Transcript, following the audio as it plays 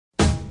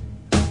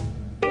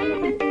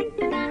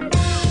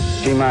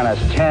T-minus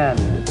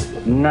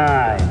 10,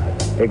 9,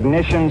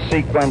 ignition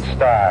sequence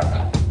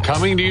starts.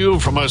 Coming to you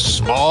from a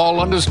small,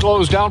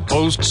 undisclosed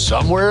outpost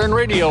somewhere in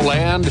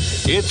Radioland,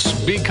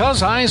 it's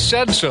Because I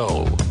Said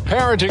So.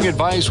 Parenting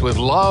advice with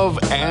love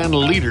and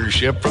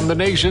leadership from the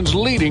nation's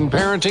leading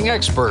parenting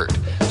expert.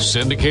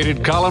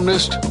 Syndicated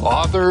columnist,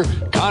 author,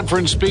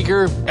 conference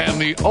speaker, and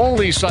the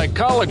only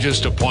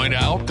psychologist to point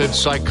out that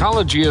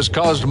psychology has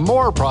caused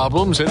more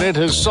problems than it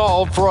has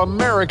solved for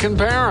American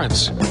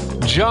parents.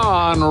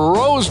 John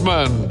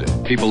Rosemary.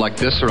 People like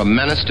this are a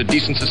menace to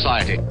decent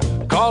society.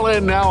 Call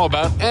in now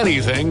about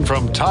anything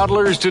from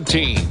toddlers to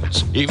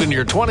teens, even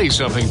your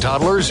 20-something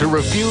toddlers who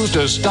refuse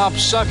to stop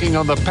sucking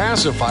on the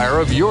pacifier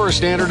of your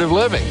standard of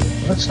living.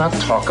 Let's not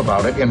talk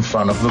about it in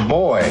front of the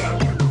boy.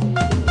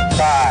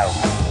 5,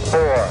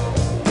 4,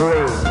 3,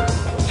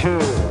 2,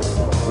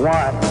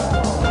 1,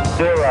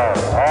 0.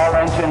 All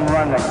engine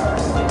running.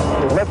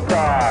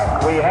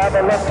 Liftoff. We have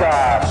a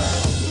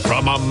liftoff.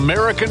 From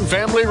American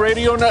Family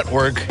Radio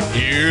Network,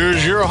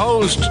 here's your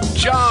host,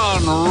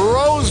 John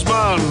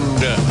Rosemary.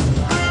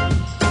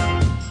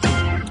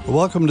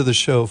 Welcome to the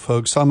show,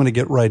 folks. I'm going to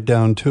get right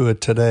down to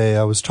it today.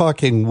 I was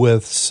talking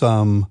with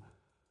some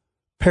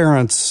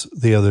parents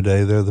the other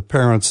day. They're the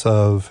parents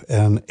of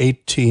an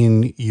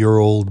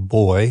 18-year-old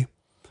boy,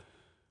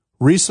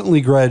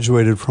 recently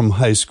graduated from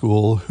high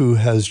school, who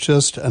has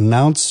just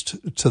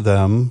announced to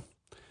them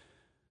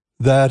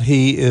that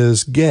he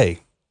is gay.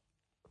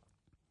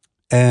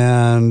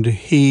 And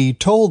he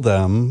told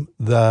them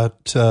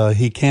that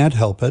he can't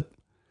help it,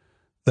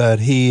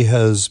 that he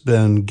has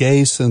been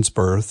gay since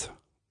birth,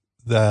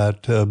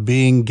 that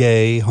being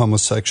gay,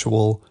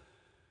 homosexual,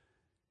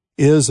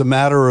 is a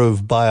matter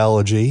of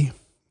biology,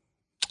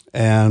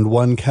 and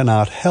one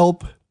cannot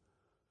help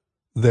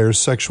their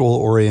sexual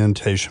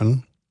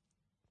orientation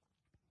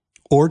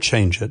or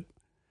change it,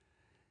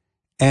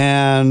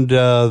 and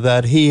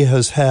that he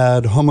has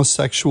had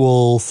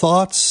homosexual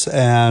thoughts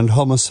and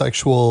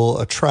homosexual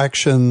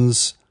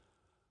attractions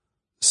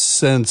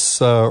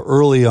since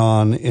early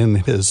on in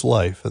his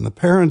life. And the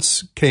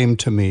parents came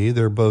to me,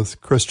 they're both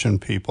Christian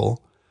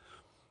people,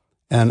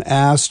 and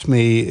asked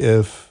me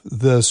if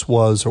this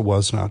was or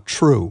was not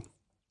true.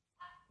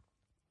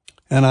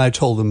 And I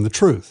told them the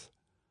truth,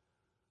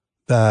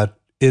 that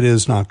it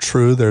is not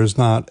true. There's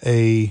not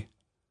a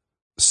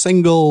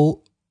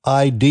single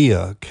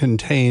idea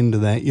contained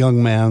in that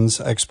young man's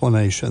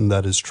explanation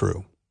that is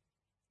true.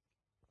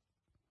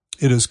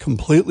 It is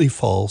completely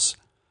false.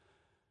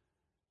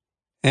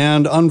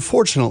 And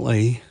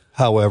unfortunately,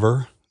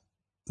 however,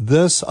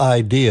 this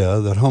idea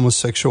that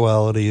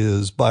homosexuality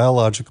is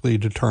biologically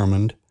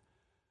determined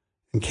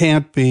and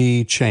can't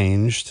be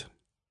changed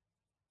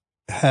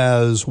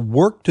has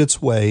worked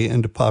its way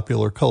into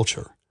popular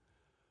culture.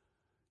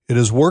 It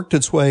has worked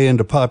its way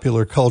into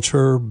popular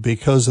culture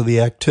because of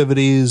the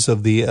activities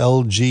of the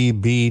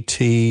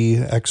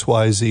LGBT,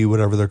 XYZ,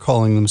 whatever they're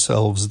calling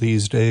themselves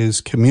these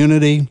days,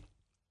 community.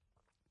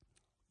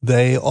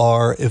 They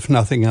are, if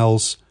nothing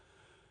else,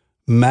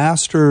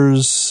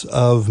 masters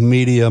of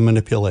media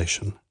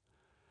manipulation.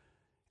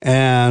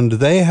 And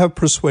they have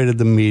persuaded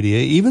the media,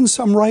 even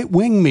some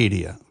right-wing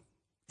media,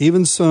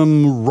 even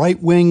some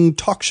right-wing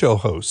talk show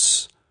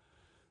hosts,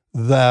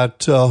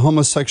 that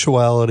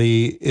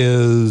homosexuality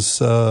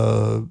is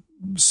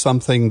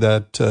something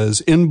that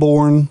is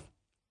inborn,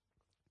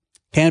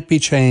 can't be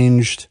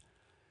changed,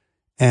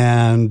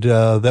 and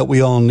that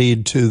we all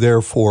need to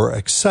therefore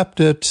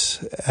accept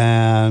it,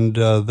 and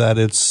that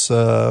it's,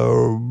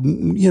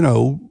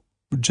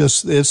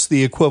 just it's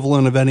the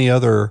equivalent of any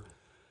other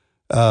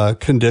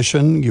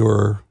condition,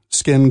 your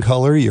skin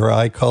color, your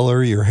eye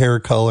color, your hair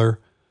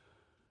color,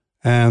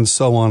 and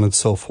so on and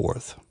so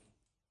forth.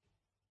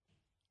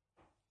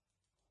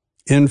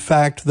 In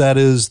fact, that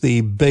is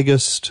the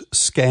biggest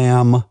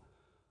scam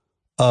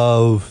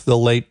of the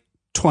late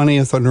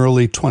 20th and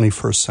early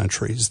 21st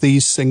centuries, the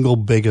single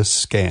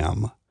biggest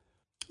scam.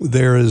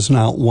 There is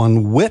not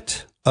one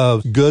whit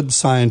of good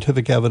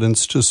scientific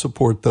evidence to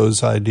support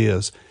those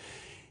ideas.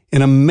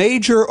 In a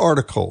major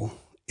article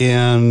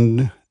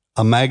in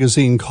a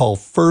magazine called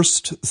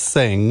First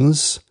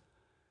Things,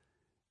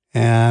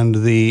 and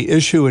the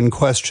issue in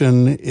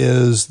question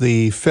is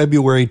the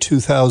February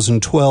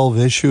 2012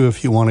 issue,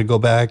 if you want to go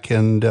back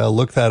and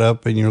look that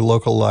up in your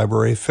local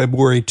library,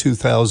 February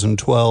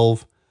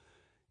 2012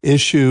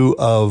 issue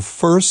of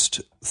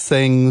First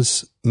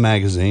Things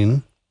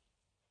magazine.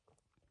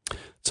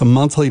 It's a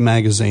monthly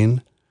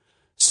magazine.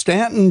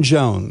 Stanton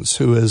Jones,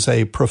 who is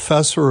a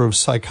professor of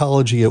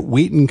psychology at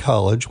Wheaton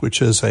College,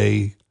 which is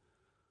a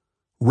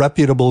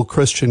reputable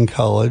Christian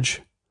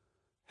college,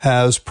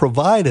 has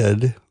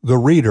provided the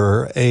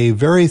reader a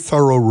very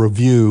thorough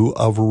review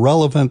of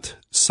relevant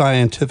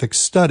scientific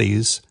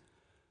studies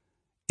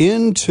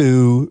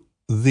into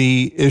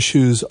the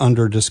issues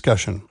under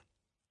discussion.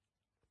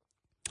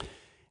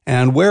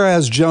 And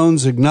whereas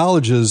Jones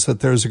acknowledges that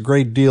there's a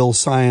great deal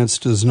science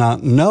does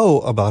not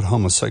know about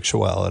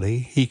homosexuality,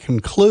 he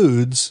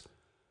concludes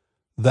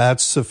that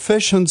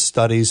sufficient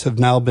studies have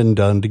now been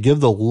done to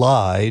give the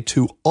lie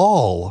to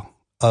all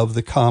of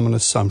the common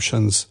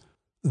assumptions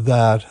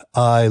that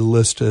I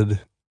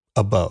listed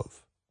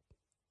above.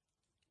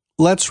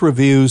 Let's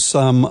review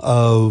some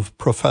of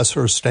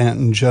Professor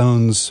Stanton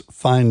Jones'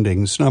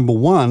 findings. Number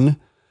one,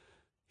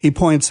 he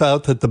points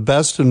out that the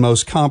best and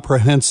most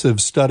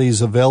comprehensive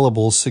studies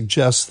available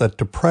suggest that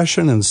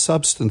depression and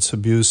substance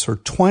abuse are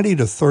 20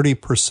 to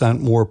 30%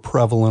 more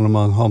prevalent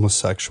among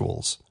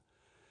homosexuals.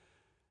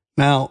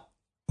 Now,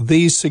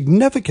 the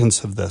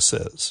significance of this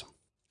is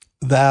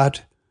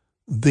that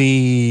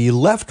the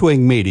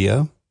left-wing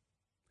media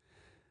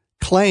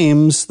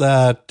claims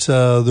that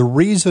the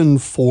reason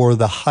for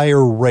the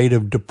higher rate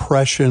of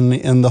depression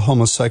in the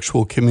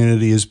homosexual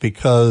community is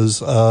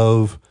because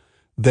of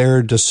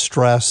their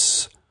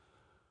distress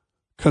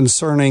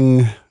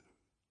concerning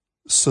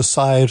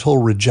societal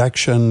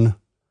rejection,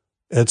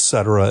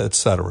 etc.,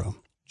 etc.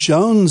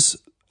 Jones,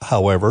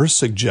 however,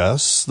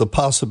 suggests the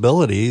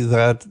possibility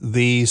that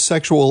the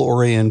sexual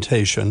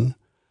orientation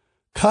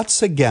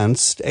cuts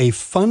against a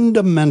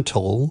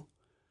fundamental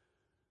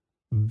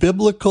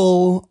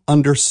biblical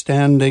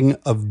understanding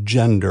of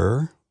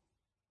gender,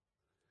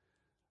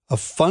 a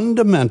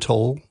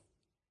fundamental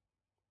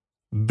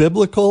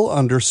biblical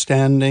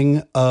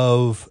understanding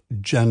of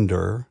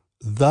gender,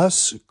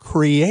 thus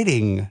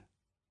creating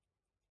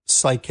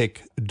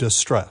psychic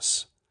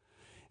distress.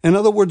 In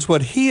other words,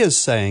 what he is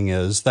saying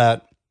is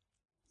that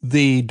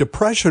the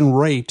depression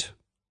rate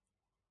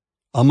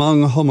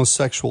among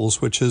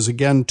homosexuals, which is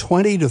again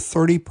 20 to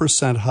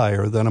 30%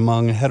 higher than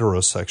among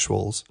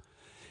heterosexuals,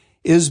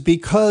 is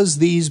because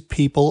these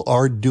people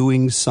are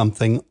doing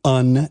something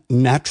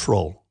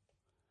unnatural.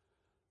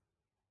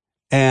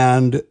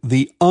 And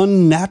the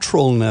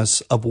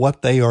unnaturalness of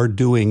what they are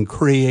doing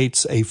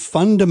creates a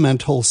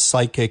fundamental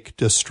psychic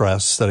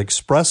distress that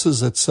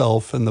expresses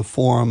itself in the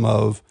form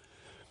of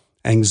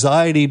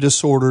anxiety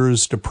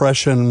disorders,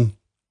 depression,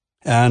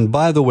 and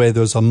by the way,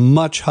 there's a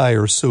much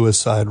higher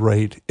suicide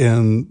rate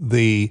in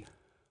the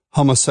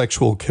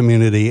homosexual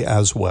community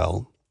as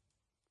well.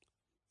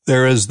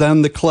 There is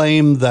then the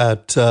claim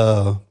that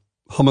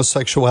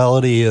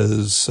homosexuality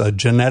is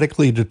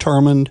genetically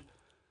determined,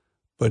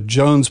 but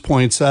Jones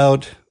points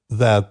out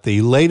that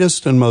the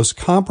latest and most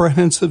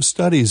comprehensive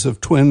studies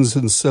of twins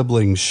and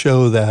siblings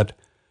show that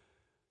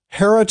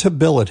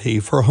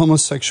heritability for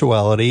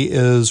homosexuality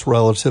is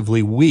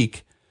relatively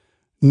weak,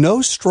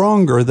 no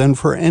stronger than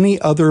for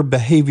any other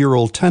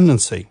behavioral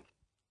tendency.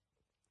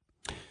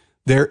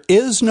 There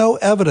is no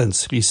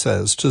evidence, he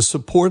says, to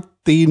support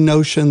the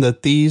notion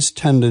that these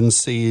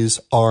tendencies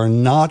are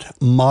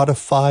not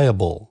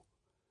modifiable,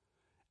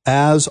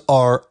 as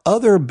are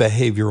other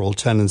behavioral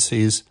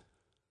tendencies,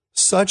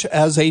 such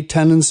as a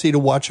tendency to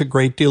watch a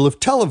great deal of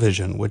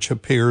television, which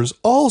appears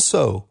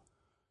also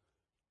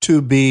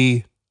to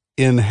be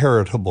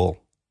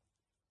inheritable.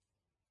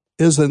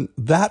 Isn't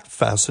that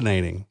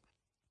fascinating?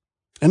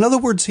 In other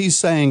words, he's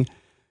saying,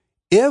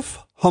 if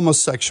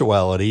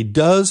homosexuality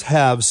does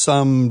have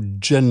some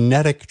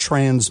genetic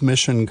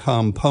transmission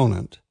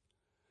component,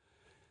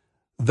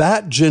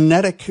 that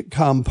genetic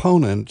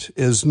component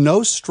is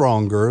no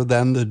stronger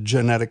than the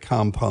genetic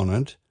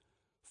component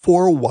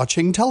for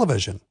watching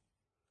television.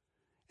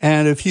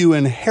 And if you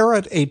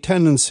inherit a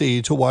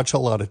tendency to watch a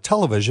lot of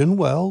television,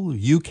 well,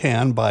 you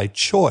can, by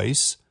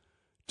choice,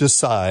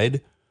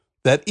 decide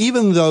that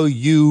even though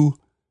you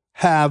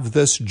have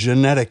this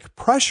genetic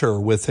pressure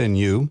within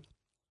you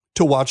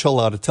to watch a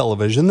lot of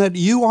television, that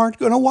you aren't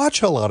going to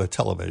watch a lot of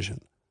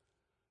television.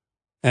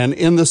 And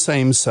in the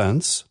same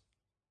sense,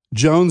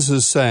 Jones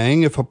is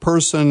saying if a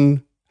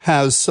person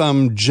has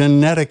some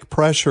genetic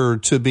pressure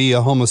to be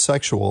a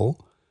homosexual,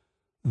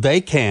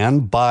 they can,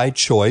 by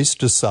choice,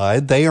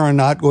 decide they are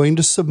not going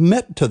to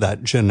submit to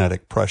that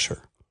genetic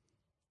pressure.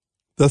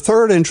 The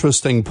third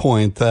interesting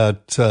point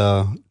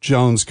that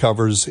Jones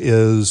covers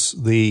is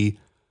the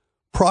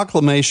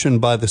proclamation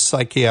by the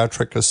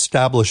psychiatric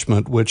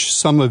establishment, which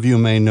some of you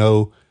may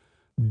know,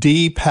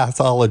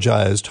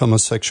 depathologized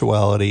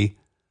homosexuality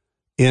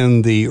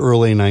in the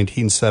early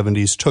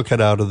 1970s, took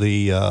it out of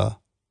the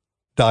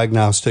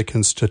Diagnostic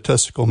and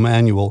Statistical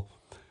Manual.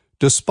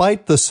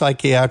 Despite the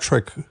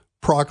psychiatric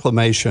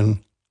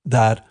proclamation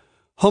that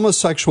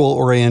homosexual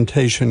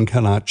orientation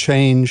cannot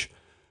change,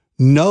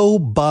 no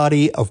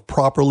body of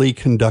properly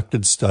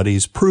conducted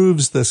studies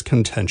proves this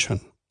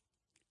contention.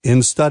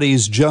 In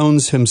studies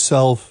Jones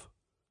himself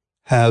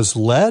has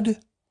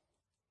led,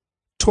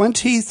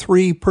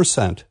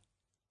 23%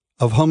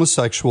 of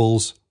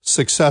homosexuals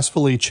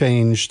successfully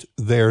changed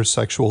their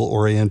sexual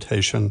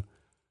orientation.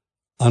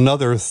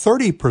 Another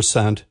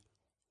 30%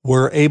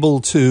 were able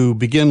to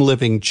begin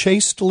living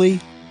chastely.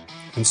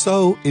 And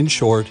so, in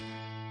short,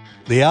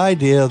 the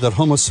idea that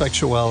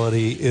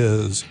homosexuality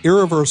is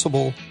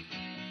irreversible,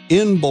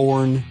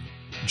 inborn,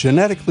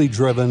 genetically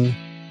driven,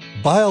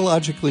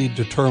 biologically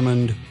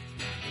determined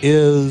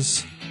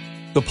is,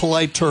 the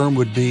polite term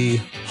would be,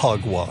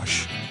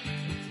 hogwash.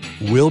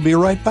 We'll be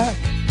right back.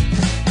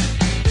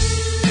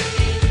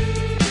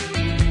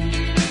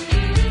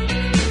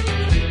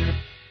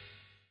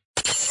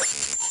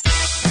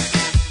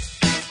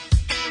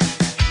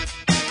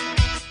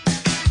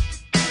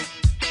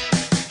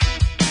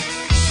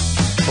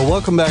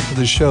 Welcome back to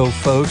the show,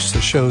 folks.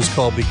 The show is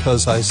called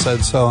Because I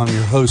Said So. I'm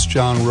your host,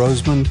 John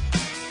Rosemary,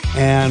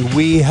 and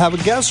we have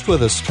a guest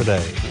with us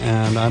today,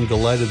 and I'm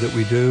delighted that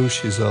we do.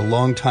 She's a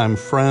longtime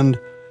friend.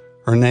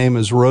 Her name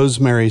is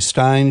Rosemary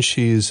Stein.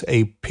 She's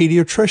a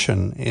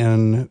pediatrician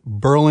in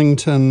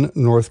Burlington,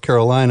 North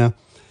Carolina,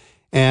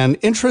 and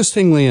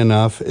interestingly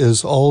enough,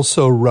 is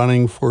also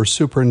running for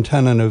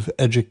superintendent of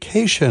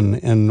education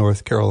in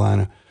North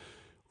Carolina.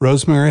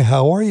 Rosemary,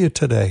 how are you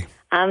today?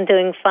 I'm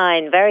doing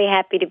fine. Very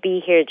happy to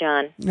be here,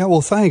 John. Yeah, well,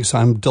 thanks.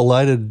 I'm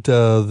delighted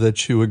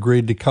that you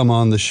agreed to come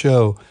on the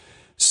show.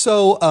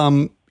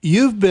 So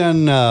you've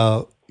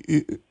had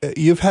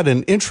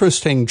an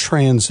interesting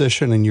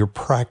transition in your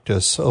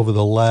practice over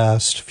the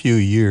last few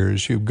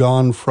years. You've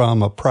gone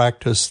from a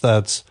practice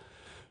that's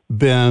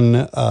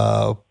been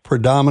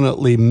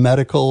predominantly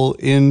medical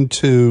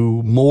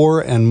into more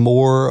and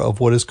more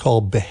of what is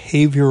called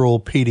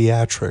behavioral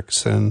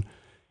pediatrics. And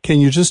can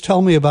you just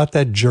tell me about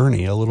that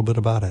journey, a little bit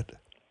about it?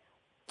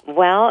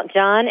 Well,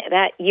 John,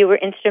 that you were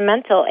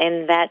instrumental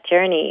in that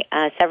journey.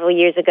 Several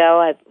years ago,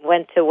 I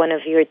went to one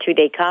of your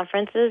 2-day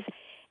conferences,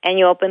 and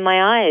you opened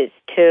my eyes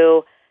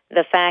to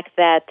the fact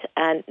that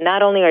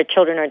not only our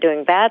children are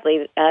doing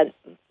badly,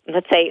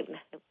 let's say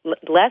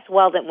less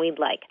well than we'd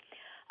like,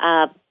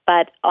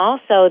 but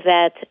also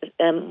that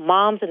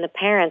moms and the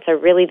parents are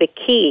really the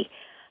key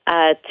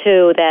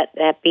to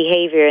that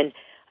behavior. And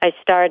I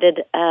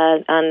started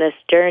on this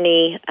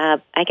journey,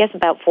 I guess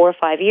about 4 or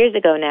 5 years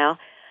ago now,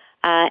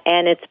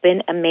 and it's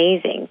been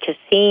amazing just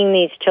seeing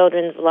these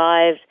children's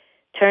lives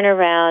turn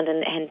around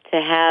and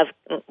to have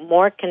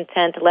more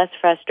content, less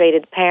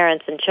frustrated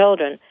parents and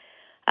children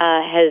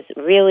has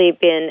really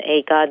been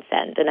a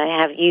godsend, and I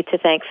have you to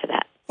thank for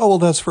that. Oh, well,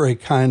 that's very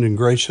kind and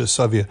gracious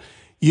of you.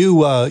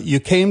 You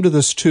came to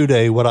this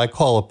 2-day, what I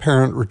call a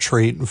parent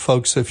retreat. And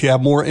folks, if you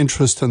have more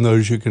interest in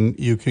those, you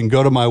can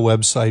go to my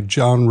website,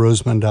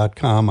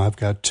 johnrosemary.com. I've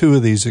got 2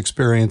 of these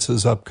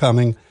experiences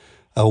upcoming,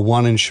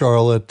 one in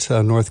Charlotte,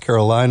 North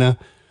Carolina,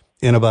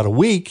 in about a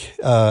week,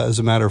 as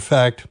a matter of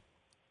fact,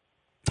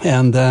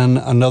 and then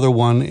another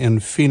one in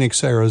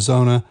Phoenix,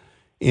 Arizona,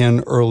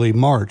 in early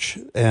March.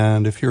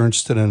 And if you're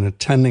interested in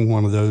attending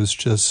one of those,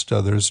 just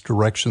there's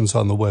directions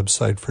on the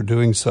website for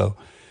doing so.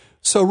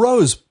 So,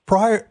 Rose,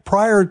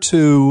 prior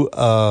to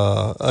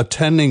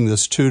attending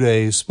this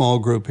 2-day small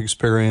group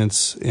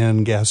experience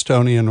in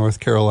Gastonia,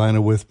 North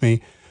Carolina with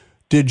me,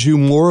 did you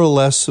more or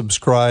less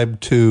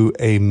subscribe to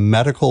a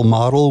medical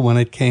model when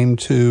it came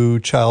to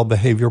child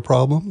behavior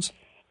problems?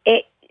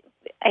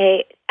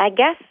 I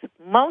guess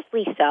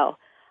mostly so.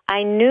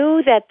 I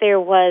knew that there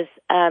was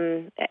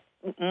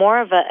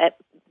more of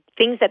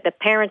things that the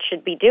parents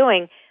should be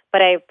doing,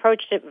 but I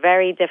approached it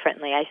very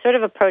differently. I sort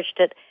of approached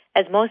it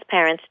as most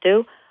parents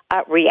do,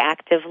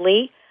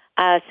 reactively,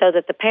 so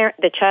that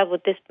the child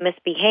would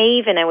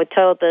misbehave, and I would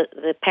tell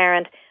the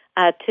parent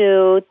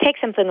to take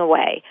something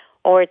away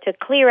or to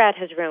clear out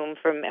his room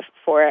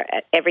for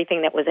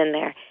everything that was in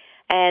there.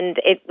 And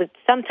it would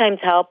sometimes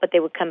help, but they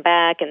would come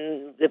back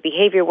and the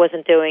behavior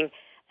wasn't doing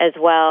as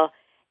well.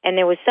 And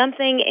there was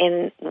something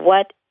in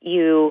what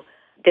you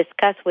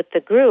discussed with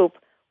the group,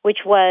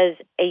 which was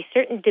a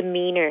certain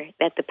demeanor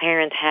that the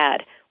parent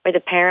had, where the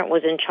parent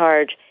was in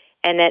charge,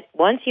 and that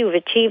once you've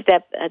achieved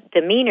that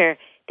demeanor,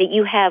 that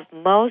you have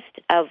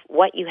most of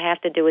what you have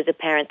to do as a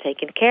parent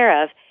taken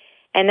care of.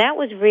 And that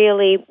was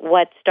really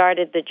what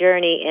started the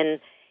journey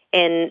in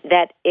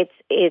that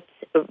it's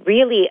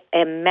really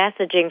a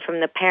messaging from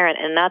the parent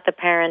and not the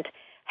parent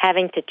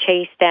having to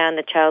chase down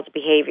the child's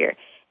behavior.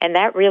 And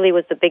that really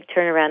was the big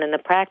turnaround in the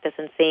practice,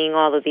 and seeing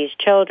all of these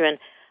children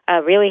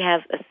really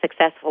have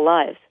successful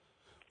lives.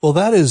 Well,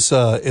 that is,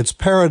 it's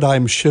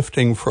paradigm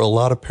shifting for a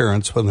lot of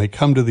parents when they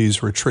come to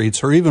these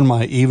retreats, or even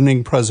my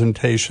evening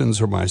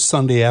presentations or my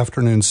Sunday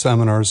afternoon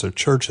seminars at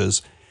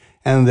churches,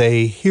 and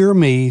they hear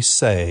me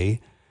say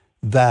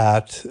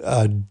that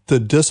the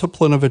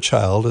discipline of a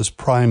child is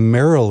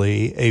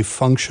primarily a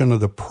function of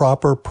the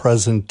proper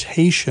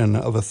presentation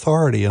of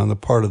authority on the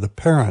part of the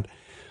parent,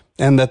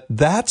 and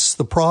that's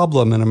the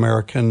problem in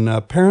American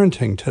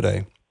parenting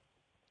today.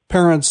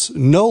 Parents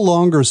no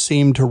longer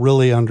seem to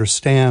really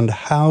understand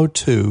how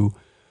to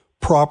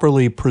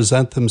properly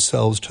present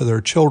themselves to their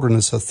children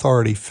as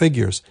authority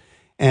figures.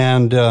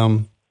 And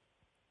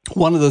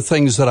one of the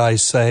things that I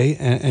say,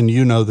 and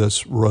you know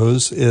this,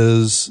 Rose,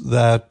 is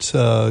that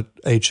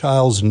a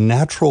child's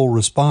natural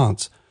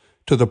response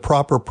to the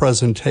proper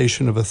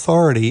presentation of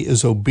authority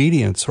is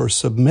obedience or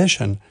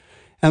submission.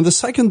 And the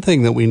second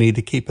thing that we need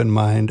to keep in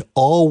mind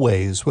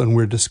always when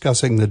we're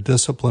discussing the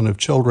discipline of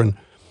children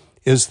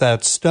is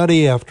that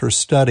study after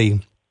study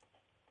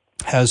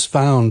has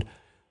found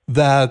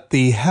that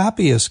the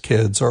happiest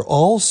kids are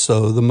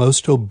also the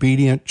most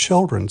obedient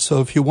children. So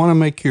if you want to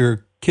make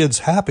your kids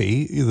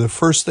happy, the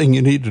first thing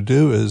you need to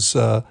do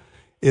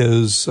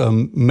is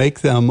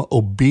make them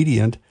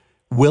obedient,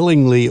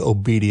 willingly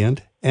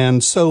obedient.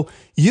 And so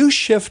you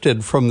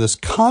shifted from this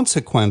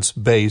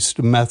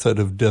consequence-based method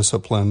of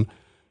discipline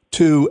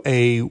to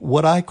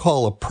what I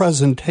call a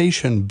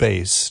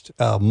presentation-based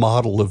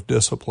model of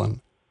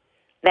discipline.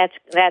 That's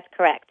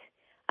correct.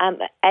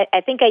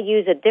 I think I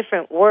use a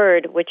different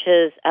word, which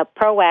is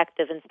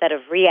proactive instead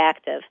of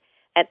reactive,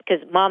 because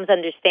moms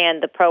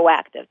understand the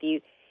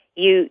proactive.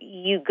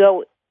 You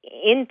go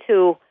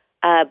into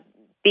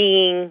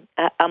being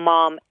a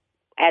mom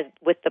as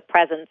with the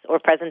presence or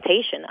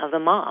presentation of the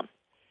mom.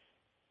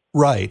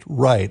 Right.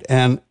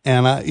 And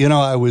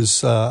I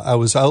was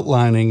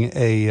outlining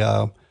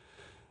a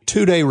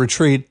 2-day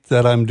retreat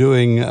that I'm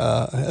doing,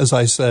 as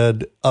I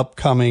said,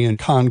 upcoming in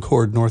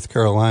Concord, North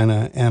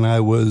Carolina, and I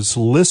was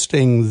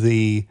listing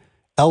the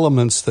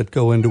elements that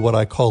go into what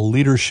I call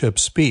leadership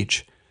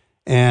speech.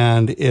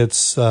 And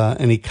it's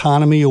an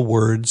economy of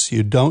words.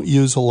 You don't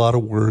use a lot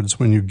of words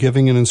when you're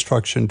giving an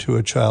instruction to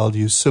a child.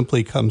 You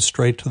simply come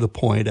straight to the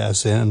point,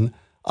 as in,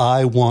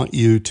 I want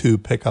you to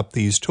pick up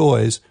these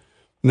toys.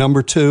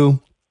 Number 2,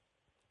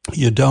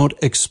 you don't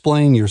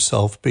explain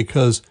yourself,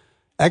 because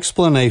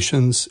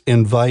explanations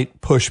invite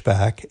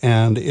pushback,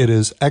 and it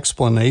is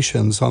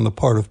explanations on the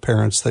part of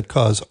parents that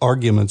cause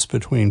arguments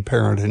between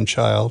parent and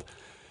child.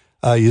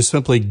 You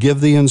simply give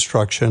the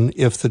instruction.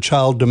 If the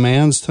child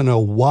demands to know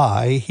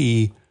why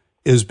he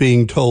is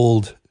being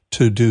told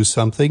to do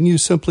something, you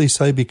simply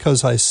say,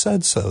 because I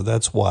said so,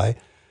 that's why,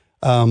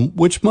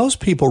 which most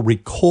people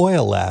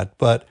recoil at,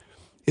 but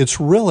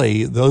it's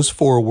really, those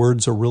 4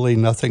 words are really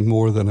nothing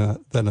more than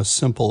a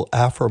simple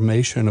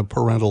affirmation of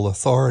parental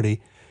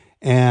authority,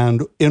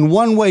 and in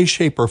one way,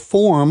 shape, or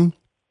form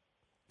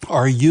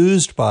are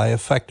used by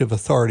effective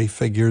authority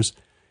figures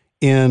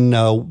in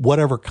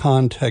whatever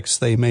context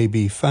they may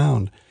be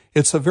found.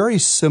 It's a very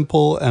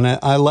simple, and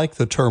I like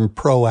the term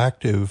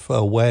proactive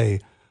way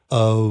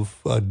of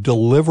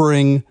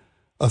delivering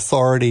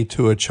authority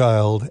to a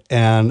child,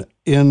 and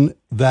in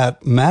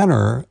that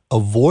manner,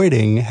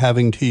 avoiding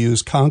having to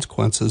use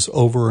consequences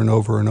over and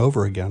over and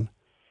over again.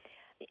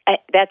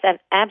 That's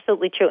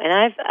absolutely true.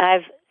 And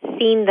I've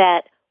seen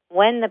that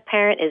when the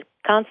parent is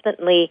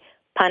constantly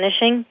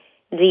punishing,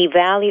 the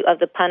value of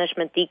the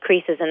punishment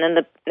decreases, and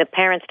then the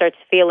parent starts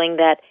feeling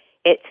that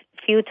it's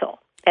futile,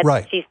 that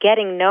right. She's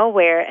getting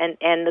nowhere,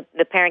 and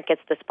the parent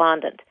gets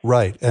despondent.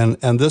 Right,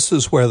 and this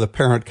is where the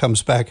parent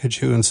comes back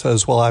at you and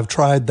says, well, I've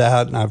tried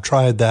that, and I've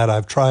tried that,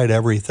 I've tried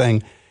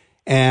everything.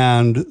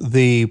 And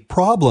the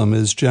problem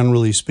is,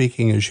 generally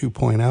speaking, as you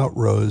point out,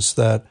 Rose,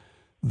 that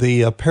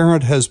the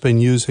parent has been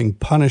using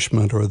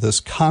punishment or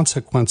this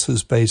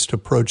consequences-based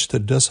approach to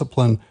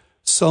discipline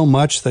so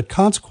much that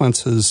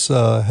consequences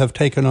have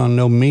taken on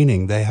no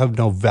meaning. They have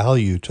no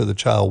value to the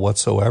child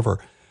whatsoever.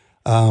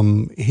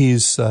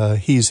 He's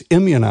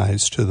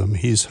immunized to them.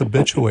 He's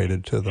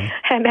habituated to them.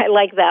 And I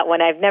like that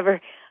one. I've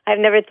never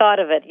thought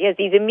of it. Yes,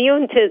 he's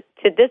immune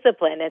to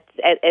discipline.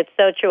 It's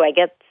so true. I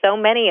get so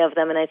many of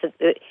them, and I said,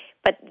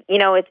 but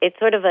it's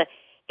sort of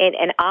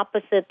an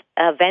opposite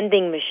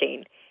vending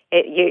machine.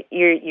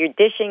 You're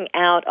dishing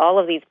out all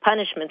of these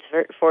punishments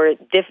for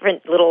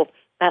different little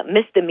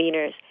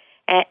misdemeanors.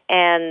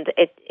 And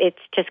it's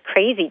just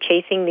crazy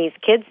chasing these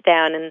kids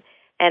down,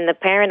 and the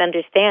parent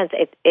understands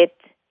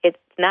it's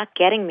not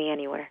getting me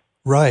anywhere.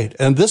 Right,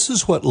 and this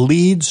is what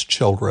leads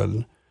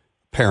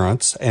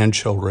parents and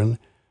children,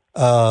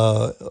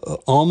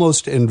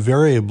 almost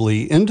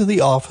invariably into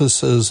the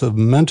offices of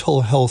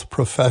mental health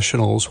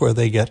professionals, where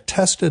they get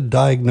tested,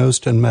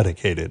 diagnosed, and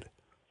medicated.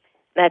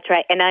 That's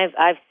right, and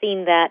I've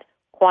seen that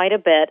quite a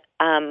bit,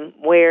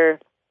 where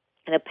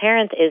the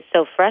parent is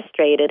so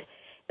frustrated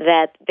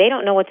that they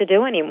don't know what to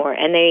do anymore,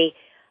 and they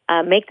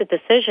make the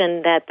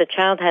decision that the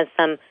child has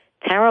some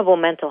terrible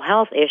mental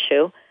health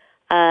issue,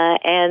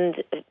 and,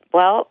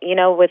 well,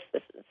 with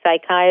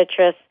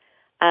psychiatrists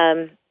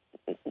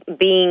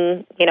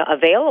being,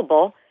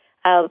 available,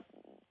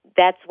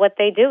 that's what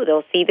they do.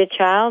 They'll see the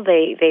child,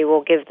 they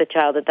will give the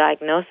child a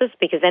diagnosis,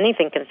 because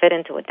anything can fit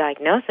into a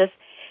diagnosis,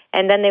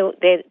 and then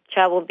the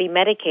child will be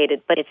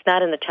medicated, but it's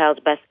not in the child's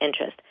best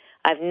interest.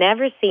 I've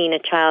never seen a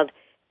child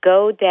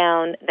go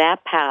down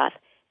that path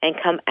and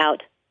come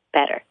out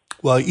better.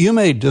 Well, you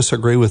may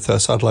disagree with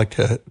this. I'd like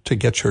to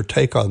get your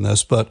take on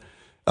this, but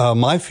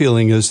my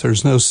feeling is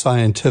there's no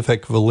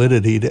scientific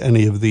validity to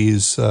any of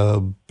these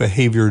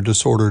behavior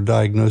disorder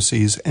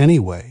diagnoses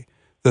anyway,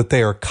 that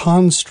they are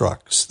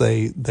constructs.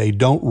 They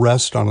don't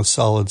rest on a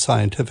solid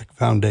scientific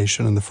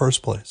foundation in the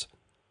first place.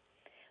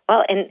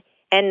 Well,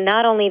 and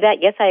not only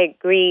that, yes, I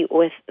agree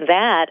with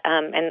that,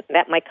 and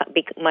that might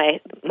be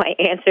my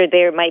answer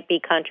there might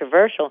be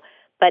controversial.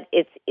 But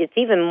it's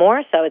even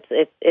more so.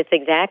 It's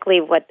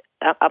exactly what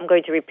I'm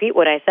going to repeat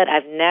what I said.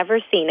 I've never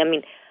seen. I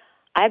mean,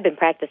 I've been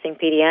practicing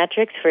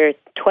pediatrics for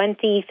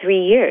 23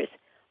 years.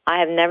 I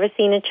have never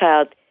seen a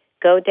child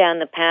go down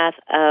the path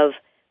of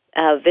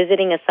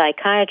visiting a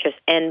psychiatrist,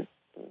 and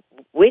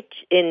which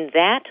in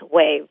that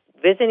way,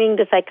 visiting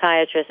the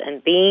psychiatrist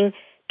and being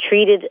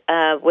treated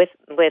with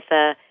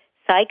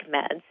psych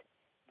meds,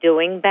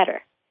 doing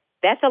better.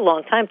 That's a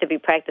long time to be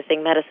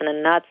practicing medicine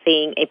and not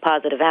seeing a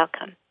positive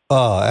outcome.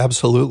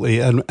 Absolutely.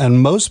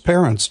 And most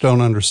parents don't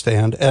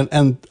understand.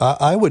 And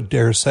I would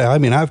dare say, I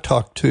mean, I've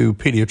talked to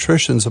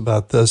pediatricians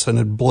about this, and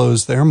it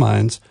blows their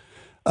minds,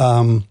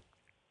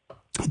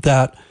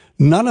 that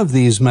None of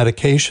these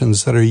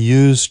medications that are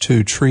used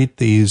to treat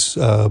these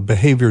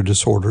behavior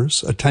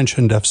disorders,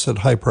 attention deficit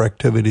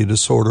hyperactivity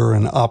disorder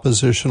and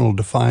oppositional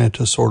defiant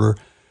disorder,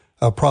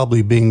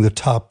 probably being the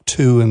top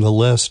two in the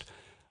list,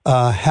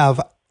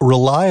 have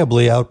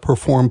reliably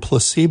outperformed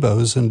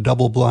placebos in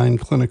double-blind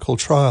clinical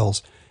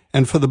trials.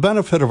 And for the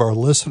benefit of our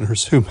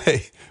listeners who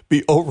may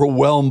be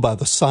overwhelmed by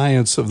the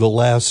science of the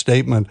last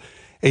statement,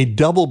 a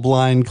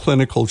double-blind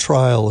clinical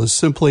trial is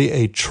simply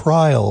a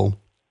trial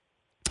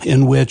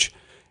in which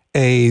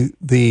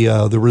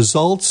the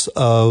results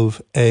of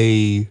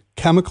a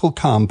chemical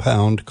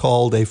compound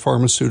called a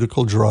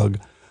pharmaceutical drug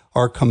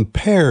are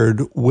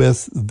compared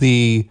with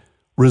the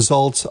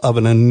results of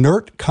an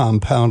inert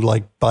compound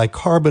like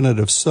bicarbonate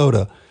of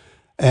soda.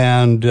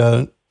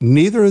 And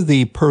neither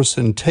the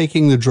person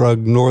taking the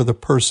drug nor the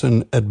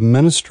person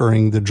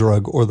administering the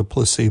drug or the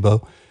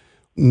placebo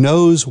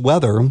knows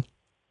whether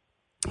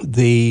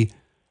the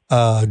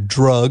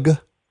drug,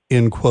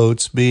 in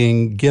quotes,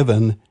 being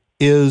given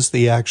is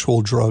the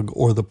actual drug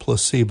or the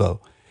placebo.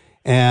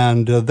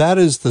 And that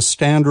is the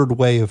standard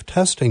way of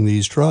testing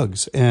these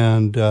drugs.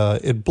 And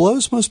it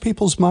blows most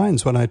people's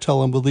minds when I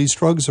tell them, well, these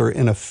drugs are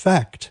in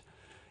effect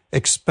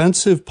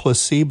expensive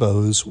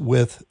placebos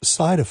with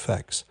side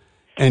effects.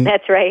 And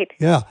that's right.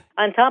 Yeah.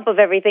 On top of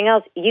everything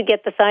else, you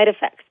get the side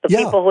effects. The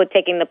people who are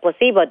taking the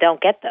placebo don't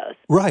get those.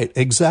 Right,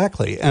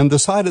 exactly. And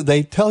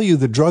they tell you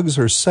the drugs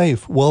are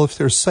safe. Well, if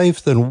they're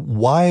safe, then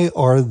why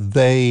are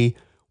they,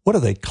 what are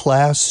they,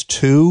 class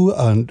 2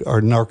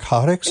 or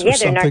narcotics or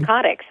something? Yeah, they're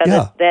narcotics.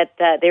 So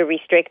that they're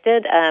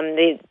restricted.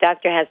 The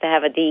doctor has to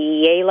have a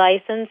DEA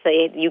license.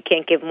 You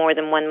can't give more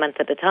than 1 month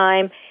at a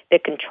time. They're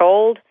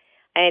controlled.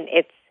 And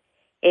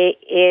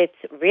it's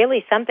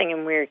really something,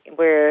 and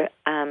we're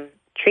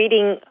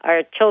treating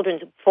our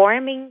children's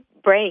forming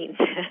brains,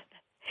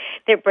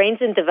 their brains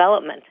in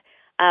development,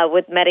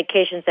 with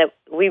medications that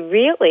we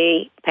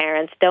really,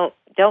 parents, don't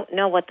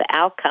know what the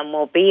outcome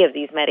will be of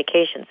these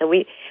medications. So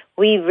we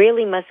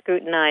really must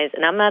scrutinize.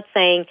 And I'm not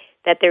saying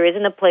that there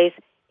isn't a place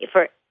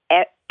for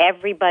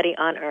everybody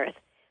on earth,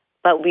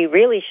 but we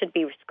really should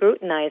be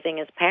scrutinizing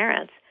as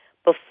parents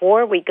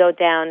before we go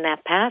down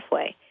that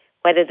pathway,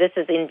 whether this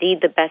is indeed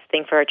the best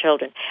thing for our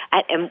children.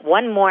 And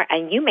one more,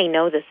 and you may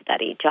know this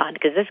study, John,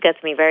 because this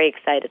gets me very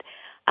excited.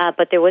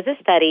 But there was a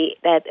study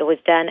that was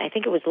done, I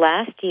think it was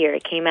last year.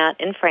 It came out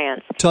in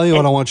France. Tell you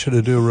what I want you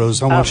to do,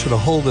 Rose. I want you to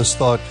hold this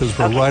thought because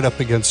we're right up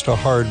against a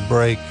hard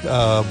break.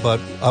 But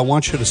I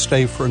want you to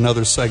stay for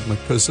another segment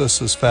because this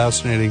is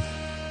fascinating.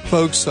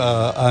 Folks,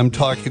 I'm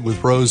talking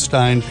with Rose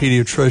Stein,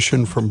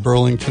 pediatrician from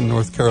Burlington,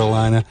 North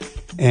Carolina.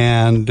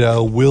 And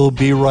we'll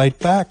be right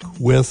back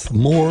with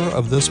more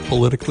of this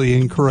politically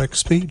incorrect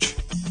speech.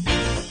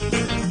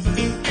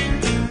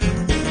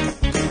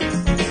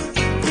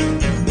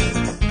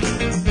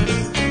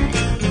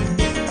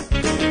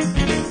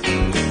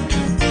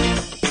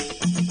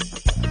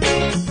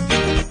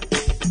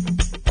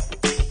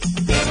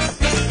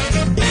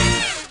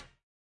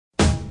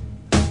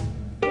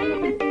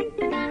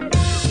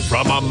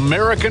 From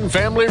American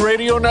Family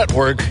Radio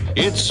Network,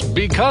 it's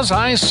Because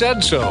I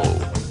Said So.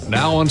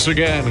 Now, once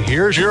again,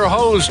 here's your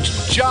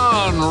host,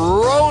 John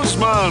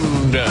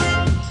Rosemond.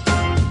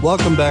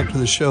 Welcome back to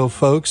the show,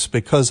 folks.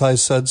 Because I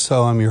Said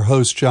So, I'm your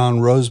host, John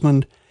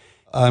Rosemond.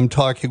 I'm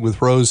talking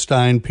with Rose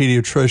Stein,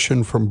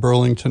 pediatrician from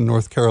Burlington,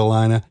 North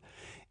Carolina.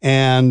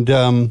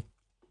 And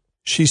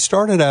she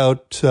started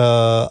out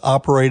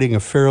operating a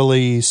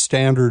fairly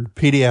standard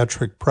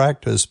pediatric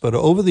practice, but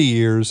over the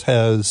years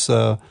has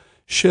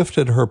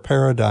shifted her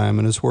paradigm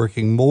and is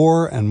working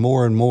more and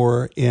more and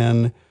more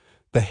in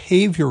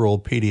behavioral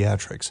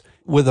pediatrics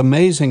with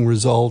amazing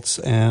results.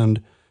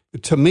 And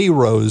to me,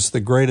 Rose,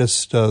 the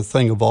greatest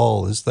thing of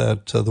all is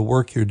that the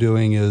work you're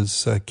doing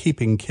is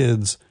keeping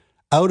kids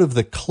out of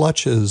the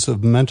clutches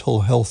of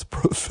mental health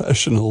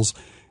professionals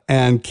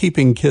and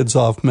keeping kids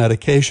off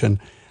medication.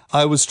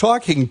 I was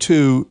talking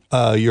to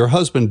your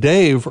husband,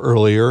 Dave,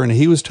 earlier, and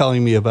he was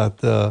telling me about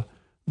the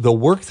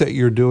work that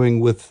you're doing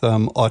with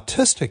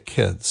autistic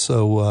kids.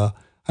 So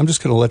I'm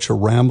just going to let you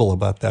ramble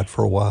about that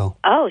for a while.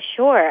 Oh,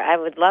 sure. I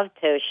would love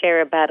to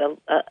share about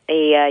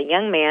a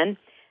young man,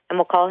 and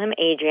we'll call him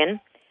Adrian.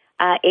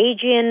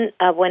 Adrian,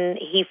 when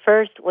he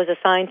first was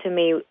assigned to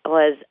me,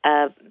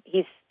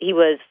 he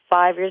was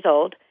 5 years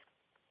old,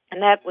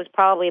 and that was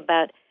probably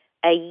about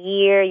a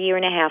year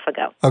and a half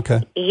ago.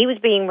 Okay. He was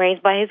being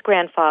raised by his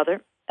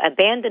grandfather,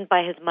 abandoned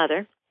by his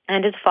mother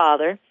and his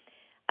father,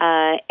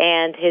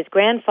 and his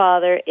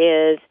grandfather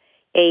is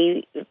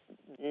a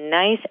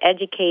nice,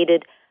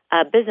 educated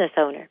business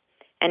owner,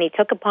 and he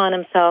took upon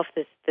himself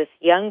this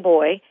young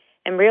boy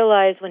and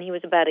realized when he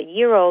was about a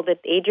year old that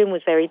Adrian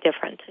was very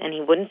different, and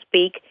he wouldn't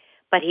speak,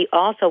 but he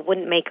also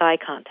wouldn't make eye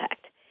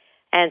contact.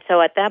 And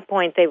so at that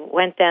point, they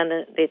went down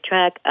the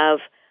track of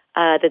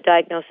the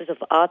diagnosis of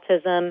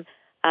autism,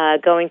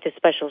 going to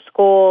special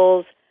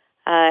schools,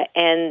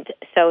 and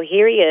so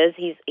here he is.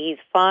 He's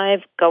 5,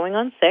 going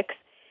on 6,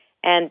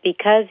 and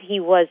because he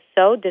was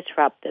so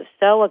disruptive,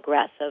 so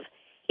aggressive,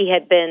 he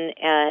had been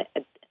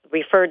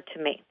referred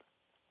to me.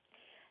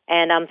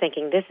 And I'm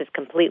thinking, this is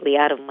completely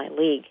out of my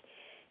league.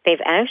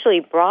 They've actually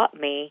brought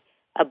me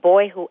a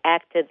boy who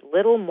acted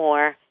little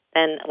more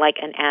than like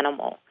an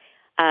animal.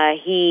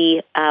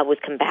 He was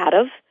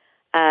combative.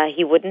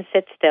 He wouldn't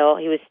sit still.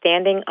 He was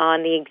standing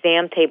on the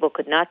exam table,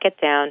 could not get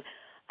down,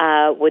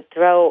 would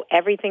throw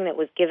everything that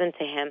was given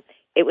to him.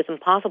 It was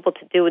impossible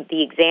to do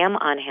the exam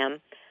on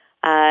him.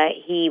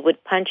 He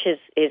would punch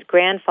his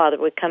grandfather,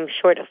 would come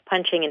short of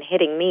punching and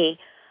hitting me.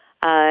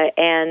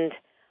 And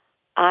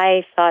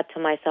I thought to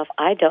myself,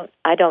 I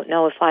don't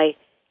know if I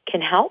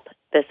can help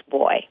this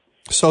boy.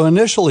 So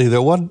initially,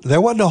 there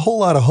wasn't a whole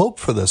lot of hope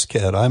for this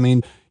kid. I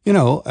mean,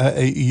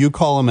 you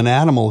call him an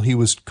animal. He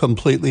was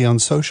completely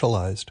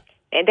unsocialized.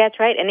 And that's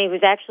right. And he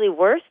was actually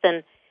worse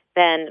than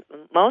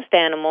most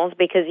animals,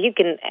 because you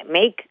can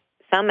make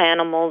some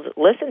animals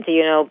listen to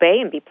you and obey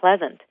and be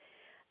pleasant.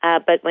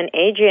 But when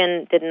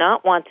Adrian did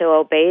not want to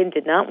obey and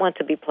did not want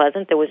to be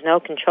pleasant, there was no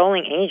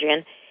controlling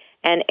Adrian.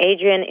 And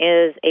Adrian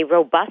is a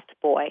robust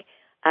boy,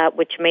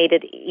 which made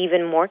it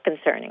even more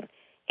concerning.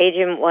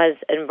 Adrian was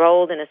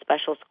enrolled in a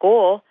special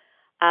school.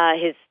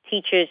 His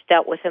teachers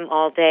dealt with him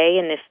all day,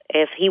 and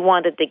if he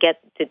wanted to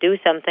get to do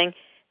something,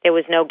 there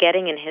was no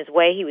getting in his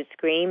way. He would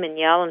scream and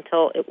yell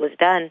until it was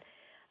done.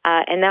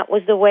 And that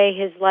was the way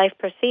his life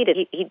proceeded.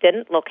 He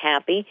didn't look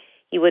happy.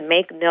 He would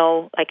make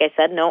no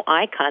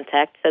eye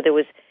contact, so there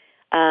was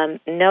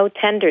no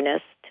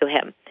tenderness to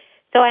him.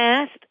 So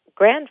I asked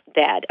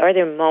Granddad, are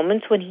there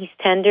moments when he's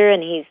tender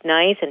and he's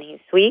nice and he's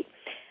sweet?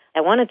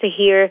 I wanted to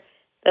hear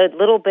a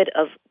little bit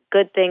of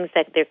good things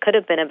that there could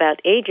have been about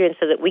Adrian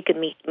so that we could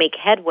make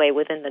headway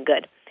within the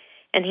good.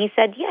 And he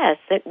said yes,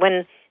 that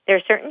when there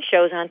are certain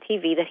shows on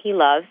TV that he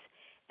loves,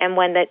 and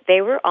when that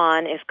they were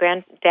on, if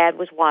Granddad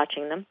was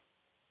watching them,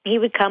 he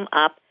would come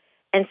up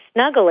and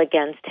snuggle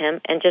against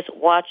him and just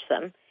watch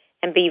them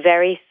and be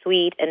very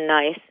sweet and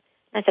nice.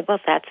 I said, well,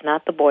 that's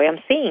not the boy I'm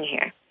seeing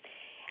here.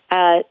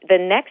 The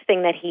next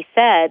thing that he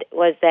said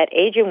was that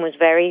Adrian was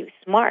very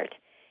smart.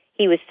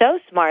 He was so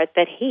smart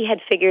that he had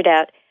figured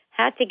out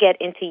how to get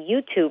into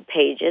YouTube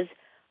pages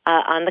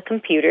on the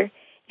computer,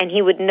 and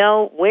he would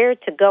know where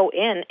to go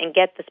in and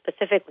get the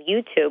specific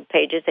YouTube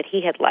pages that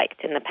he had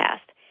liked in the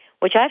past,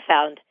 which I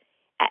found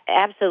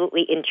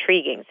absolutely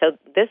intriguing. So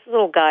this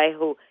little guy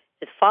who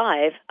is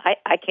 5,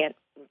 I can't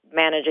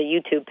manage a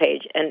YouTube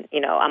page, and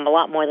I'm a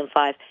lot more than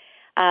 5,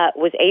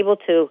 was able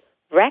to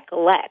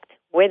recollect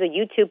where the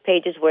YouTube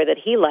pages were that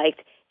he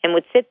liked and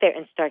would sit there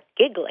and start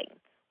giggling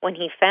when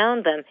he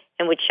found them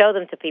and would show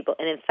them to people.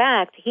 And in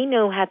fact, he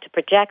knew how to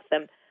project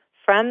them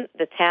from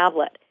the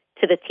tablet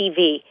to the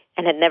TV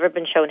and had never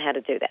been shown how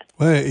to do that.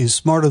 Well, he's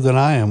smarter than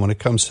I am when it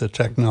comes to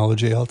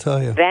technology, I'll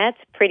tell you. That's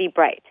pretty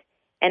bright.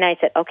 And I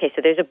said, okay,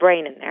 so there's a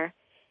brain in there.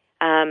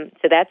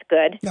 So that's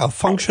good. Yeah, a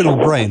functional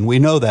brain. We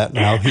know that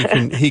now.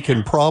 He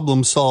can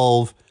problem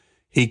solve.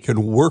 He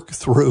can work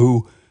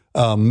through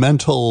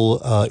mental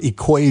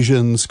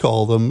equations,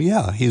 call them.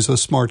 Yeah, he's a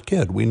smart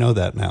kid. We know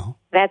that now.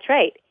 That's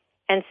right.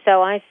 And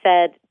so I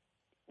said,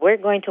 we're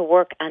going to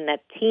work on that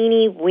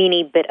teeny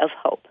weeny bit of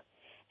hope.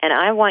 And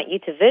I want you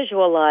to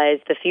visualize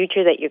the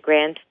future that your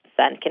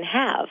grandson can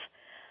have.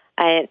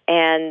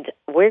 And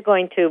we're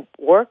going to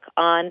work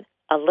on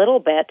a little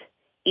bit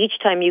each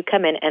time you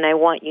come in, and I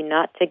want you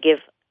not to give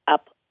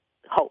up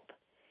hope.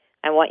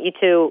 I want you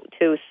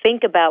to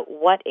think about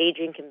what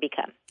Adrian can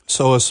become.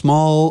 So a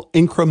small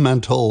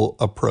incremental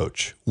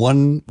approach,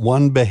 one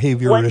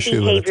behavior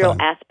issue at a time. One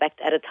behavioral aspect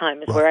at a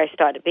time is where I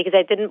started, because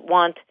I didn't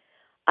want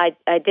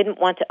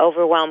to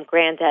overwhelm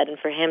Granddad and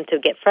for him to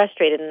get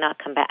frustrated and not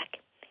come back.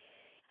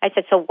 I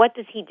said, so what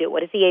does he do?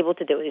 What is he able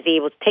to do? Is he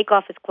able to take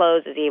off his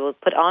clothes? Is he able to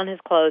put on his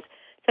clothes?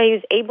 So he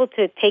was able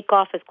to take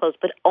off his clothes,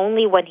 but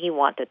only when he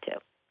wanted to.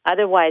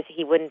 Otherwise,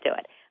 he wouldn't do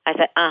it. I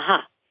said,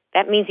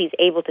 that means he's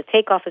able to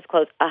take off his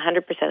clothes 100%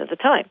 of the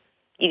time.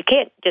 You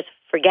can't just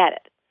forget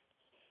it.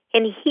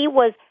 And he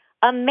was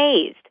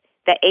amazed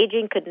that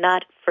Adrian could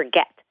not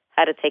forget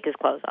how to take his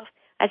clothes off.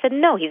 I said,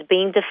 no, he's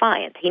being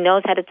defiant. He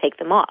knows how to take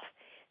them off.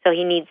 So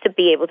he needs to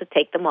be able to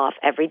take them off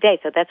every day.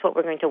 So that's what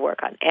we're going to work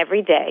on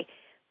every day,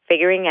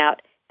 figuring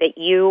out that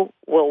you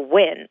will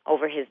win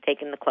over his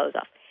taking the clothes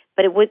off.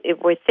 But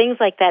it were things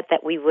like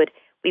that we would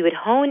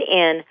hone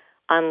in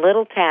on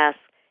little tasks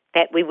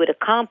that we would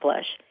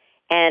accomplish.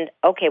 And,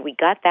 okay, we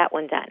got that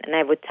one done. And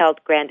I would tell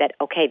Granddad,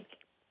 okay,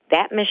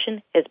 that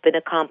mission has been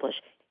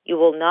accomplished. You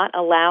will not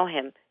allow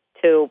him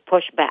to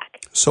push back.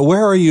 So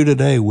where are you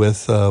today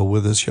with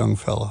this young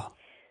fella?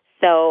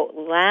 So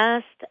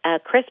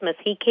last Christmas,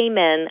 he came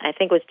in, I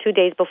think it was 2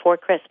 days before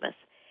Christmas.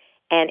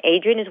 And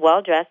Adrian is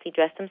well-dressed. He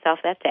dressed himself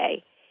that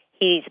day.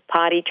 He's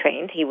potty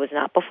trained. He was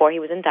not before. He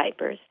was in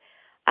diapers.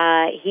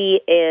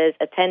 He is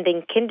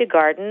attending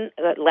kindergarten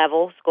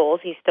level schools.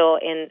 He's still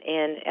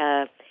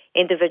in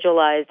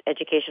individualized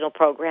educational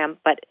program,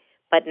 but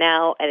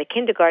now at a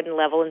kindergarten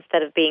level,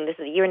 instead of being, this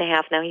is a year and a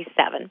half now, he's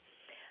 7.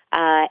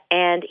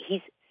 And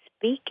he's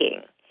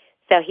speaking.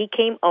 So he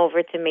came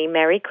over to me,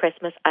 Merry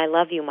Christmas, I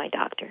love you, my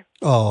doctor.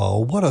 Oh,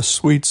 what a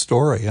sweet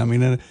story. I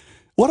mean,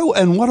 what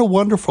a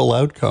wonderful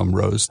outcome,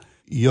 Rose.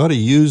 you ought to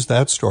use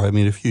that story. I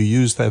mean, if you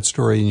use that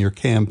story in your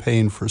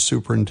campaign for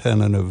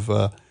superintendent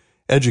of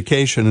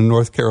education in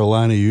North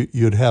Carolina,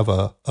 you'd have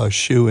a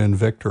shoe-in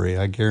victory,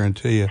 I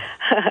guarantee you.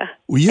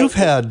 Well, you've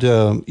had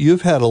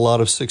a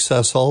lot of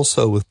success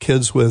also with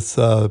kids with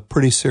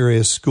pretty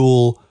serious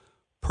school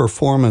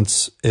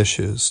performance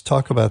issues.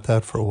 Talk about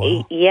that for a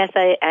while. Yes,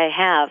 I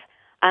have.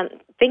 I'm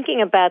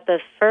thinking about the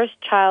first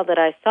child that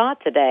I saw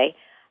today,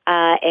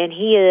 and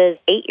he is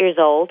 8 years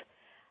old,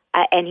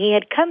 and he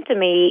had come to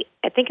me,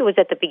 I think it was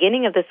at the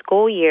beginning of the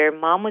school year.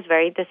 Mom was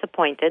very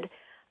disappointed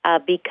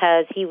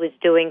because he was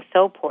doing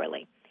so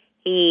poorly.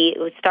 He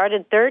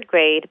started third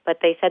grade, but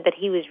they said that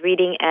he was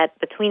reading at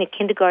between a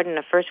kindergarten and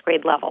a first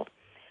grade level.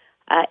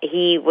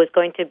 He was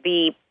going to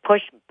be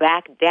pushed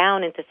back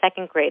down into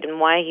second grade, and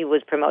why he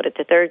was promoted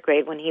to third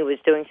grade when he was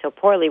doing so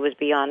poorly was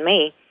beyond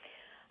me.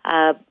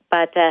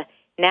 But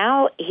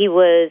now he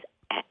was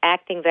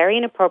acting very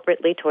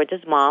inappropriately towards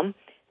his mom,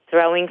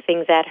 throwing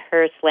things at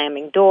her,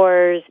 slamming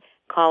doors,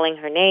 calling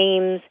her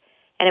names,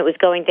 and it was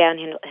going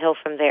downhill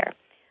from there.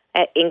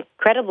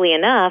 Incredibly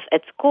enough,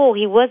 at school,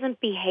 he wasn't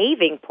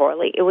behaving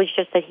poorly. It was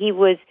just that he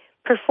was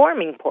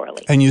performing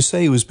poorly. And you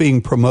say he was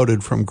being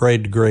promoted from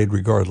grade to grade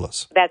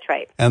regardless. That's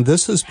right. And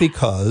this is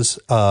because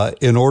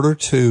in order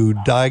to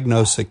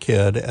diagnose a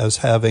kid as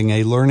having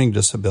a learning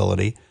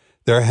disability,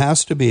 there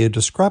has to be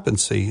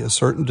a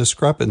certain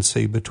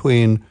discrepancy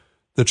between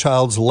the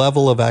child's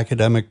level of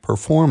academic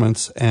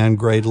performance and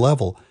grade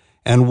level.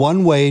 And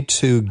one way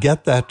to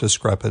get that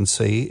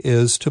discrepancy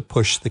is to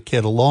push the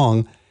kid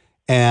along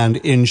and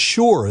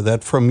ensure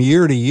that from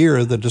year to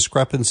year the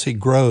discrepancy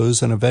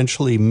grows and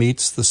eventually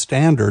meets the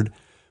standard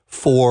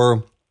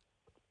for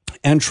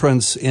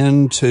entrance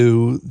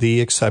into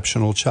the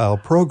Exceptional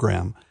Child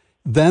Program.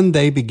 Then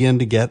they begin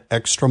to get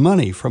extra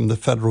money from the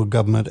federal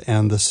government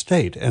and the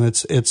state, and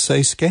it's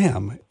a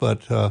scam.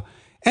 But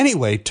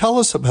anyway, tell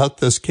us about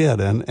this kid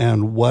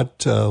and what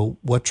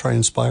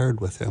transpired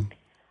with him.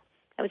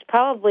 It was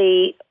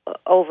probably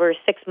over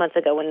 6 months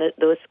ago when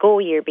the school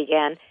year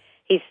began.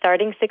 He's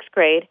starting sixth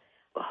grade.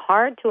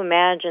 Hard to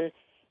imagine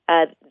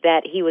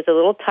that he was a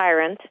little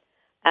tyrant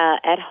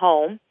at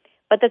home,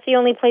 but that's the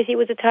only place he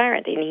was a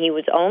tyrant. And he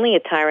was only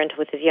a tyrant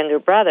with his younger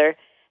brother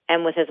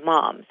and with his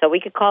mom. So we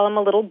could call him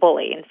a little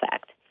bully, in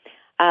fact.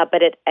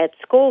 But at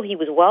school, he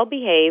was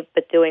well-behaved,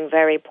 but doing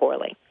very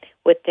poorly.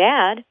 With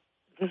Dad,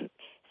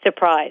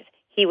 surprise,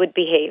 he would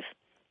behave.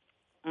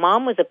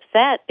 Mom was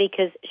upset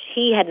because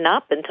she had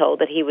not been told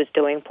that he was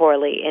doing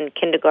poorly in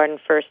kindergarten,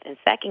 first, and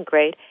second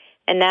grade,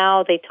 and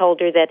now they told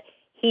her that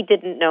he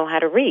didn't know how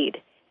to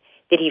read.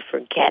 Did he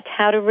forget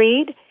how to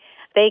read?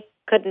 They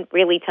couldn't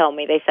really tell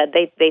me. They said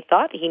they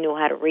thought he knew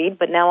how to read,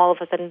 but now all of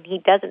a sudden he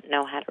doesn't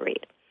know how to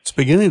read. It's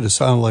beginning to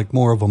sound like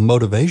more of a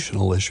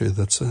motivational issue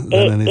than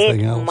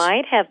anything else. It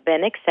might have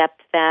been,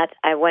 except that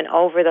I went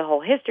over the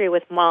whole history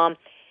with Mom,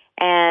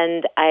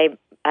 and I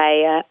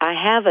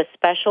have a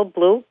special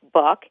blue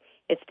book.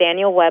 It's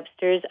Daniel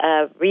Webster's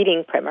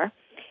Reading Primer.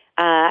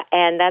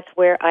 And that's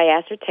where I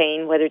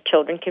ascertain whether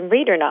children can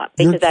read or not.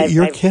 Because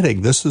you're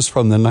kidding. This is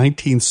from the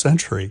 19th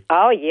century.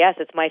 Oh, yes,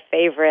 it's my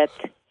favorite.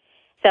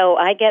 So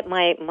I get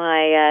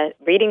my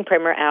reading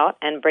primer out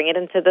and bring it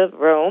into the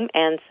room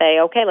and say,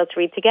 okay, let's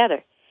read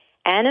together.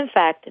 And in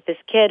fact, this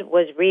kid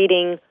was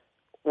reading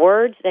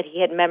words that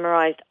he had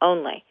memorized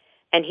only.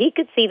 And he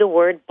could see the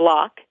word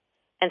block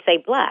and say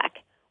black,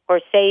 or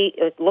say,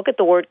 look at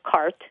the word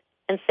cart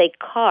and say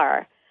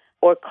car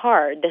or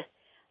card.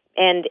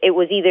 And it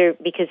was either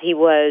because he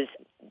was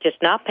just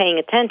not paying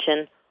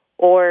attention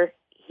or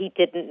he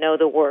didn't know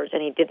the words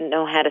and he didn't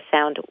know how to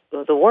sound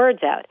the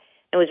words out.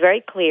 It was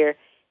very clear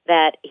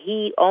that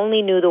he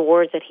only knew the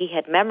words that he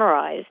had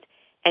memorized,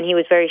 and he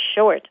was very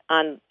short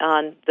on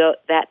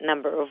that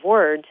number of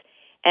words.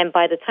 And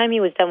by the time he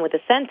was done with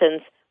the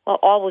sentence, well,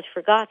 all was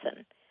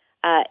forgotten.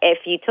 If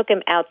you took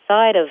him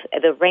outside of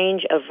the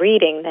range of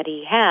reading that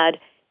he had,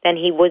 then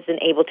he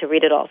wasn't able to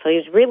read at all. So he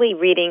was really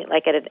reading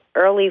like at an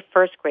early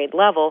first grade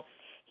level.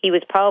 He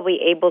was probably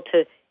able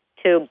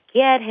to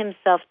get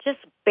himself just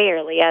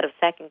barely out of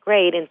second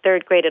grade. In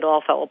third grade, it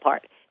all fell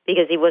apart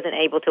because he wasn't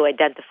able to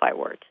identify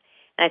words.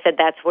 And I said,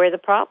 that's where the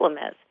problem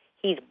is.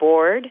 He's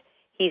bored.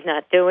 He's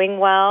not doing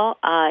well.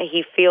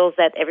 He feels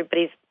that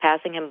everybody's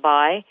passing him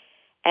by.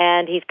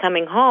 And he's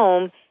coming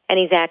home and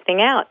he's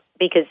acting out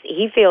because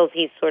he feels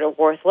he's sort of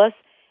worthless.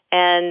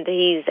 And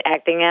he's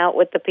acting out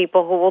with the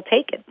people who will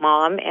take it,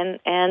 Mom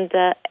and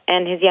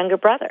his younger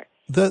brother.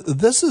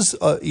 This is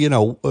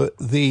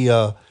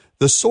the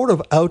sort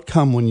of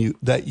outcome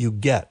that you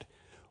get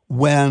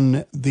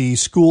when the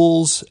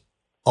schools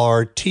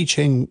are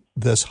teaching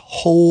this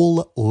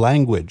whole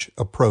language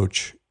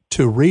approach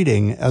to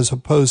reading as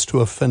opposed to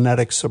a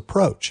phonetics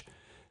approach.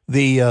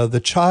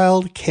 The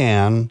child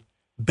can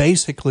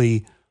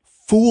basically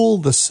fool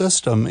the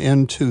system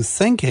into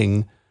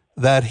thinking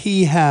that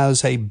he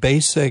has a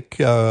basic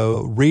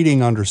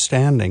reading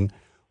understanding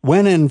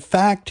when in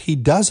fact he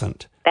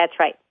doesn't. That's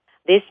right.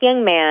 This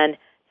young man,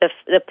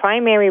 the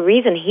primary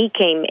reason he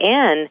came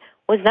in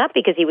was not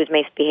because he was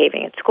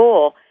misbehaving at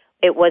school.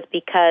 It was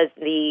because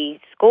the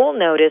school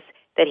noticed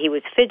that he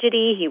was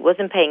fidgety, he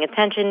wasn't paying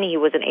attention, he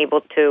wasn't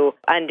able to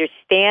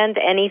understand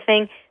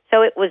anything.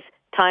 So it was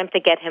time to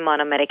get him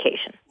on a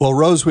medication. Well,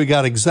 Rose, we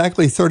got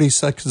exactly 30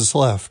 seconds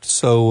left.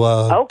 So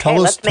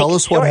okay, tell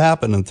us what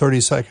happened in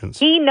 30 seconds.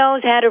 He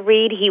knows how to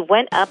read. He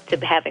went up to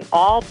having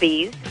all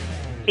B's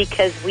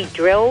because we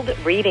drilled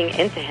reading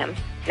into him.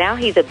 Now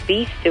he's a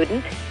B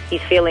student.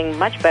 He's feeling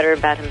much better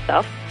about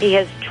himself. He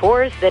has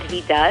chores that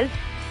he does.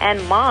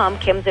 And Mom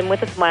comes in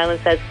with a smile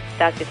and says,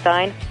 Dr.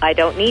 Stein, I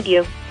don't need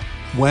you.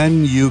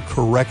 When you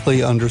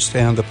correctly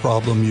understand the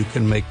problem, you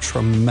can make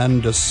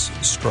tremendous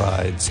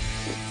strides.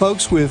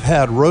 Folks, we've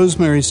had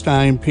Rosemary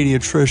Stein,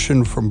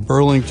 pediatrician from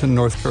Burlington,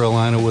 North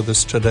Carolina, with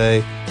us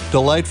today.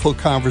 Delightful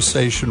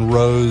conversation,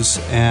 Rose,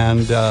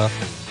 and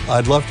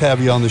I'd love to have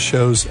you on the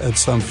shows at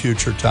some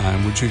future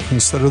time. Would you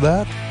consider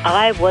that?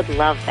 I would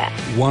love that.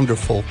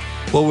 Wonderful.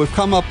 Well, we've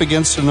come up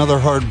against another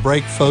hard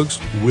break, folks.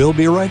 We'll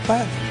be right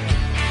back.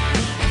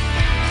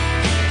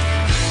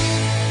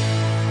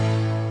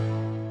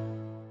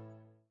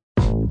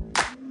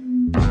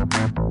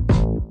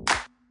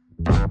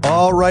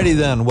 Alrighty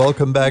then,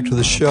 welcome back to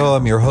the show.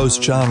 I'm your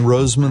host, John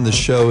Rosemary. The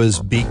show is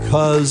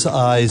Because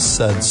I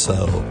Said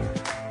So.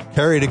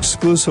 Carried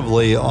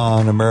exclusively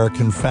on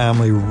American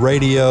Family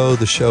Radio.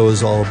 The show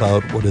is all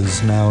about what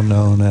is now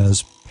known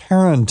as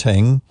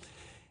parenting.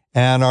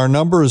 And our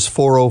number is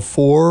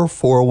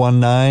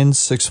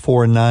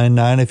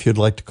 404-419-6499 if you'd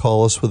like to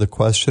call us with a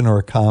question or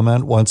a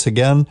comment. Once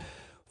again,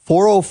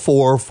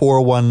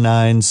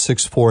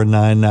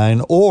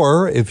 404-419-6499.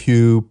 Or if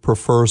you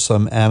prefer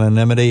some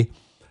anonymity,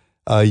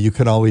 you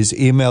can always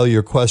email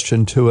your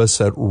question to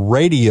us at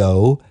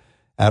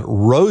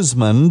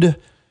radio@Rosemond,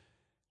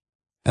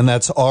 and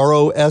that's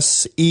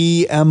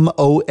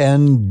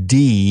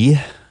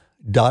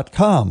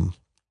ROSEMOND.com.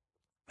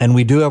 And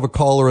we do have a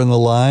caller on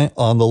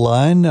the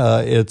line.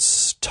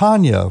 It's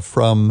Tanya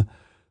from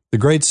the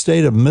great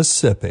state of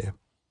Mississippi.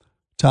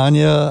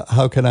 Tanya,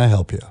 how can I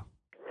help you?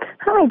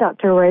 Hi,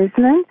 Dr.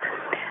 Rosemond.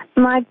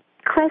 My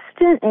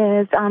question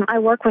is, I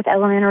work with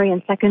elementary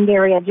and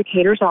secondary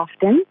educators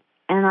often,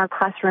 and our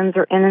classrooms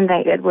are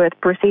inundated with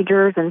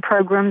procedures and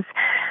programs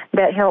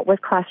that help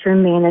with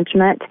classroom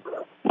management.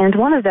 And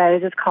one of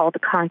those is called the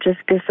conscious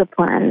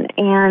discipline.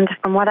 And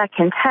from what I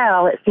can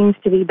tell, it seems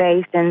to be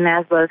based in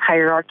Maslow's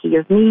hierarchy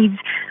of needs,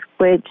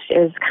 which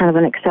is kind of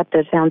an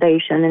accepted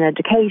foundation in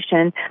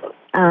education,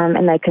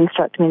 and they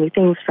construct many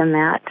things from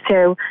that.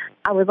 So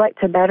I would like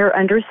to better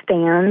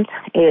understand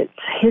its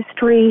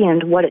history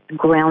and what it's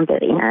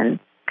grounded in.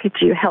 Could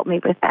you help me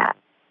with that?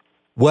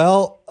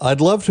 Well,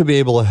 I'd love to be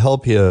able to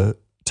help you,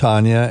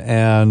 Tanya,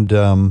 and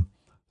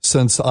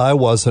since I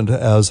wasn't,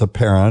 as a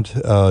parent,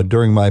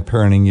 during my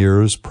parenting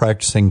years,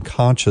 practicing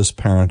conscious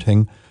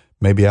parenting,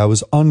 maybe I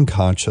was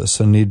unconscious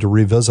and need to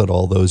revisit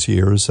all those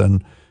years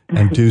and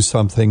do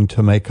something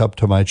to make up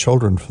to my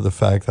children for the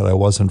fact that I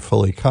wasn't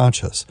fully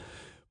conscious.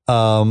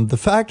 The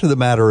fact of the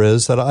matter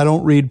is that I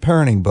don't read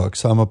parenting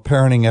books. I'm a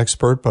parenting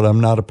expert, but I'm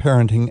not a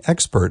parenting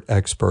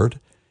expert.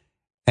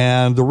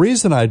 And the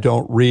reason I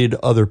don't read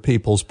other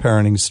people's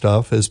parenting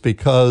stuff is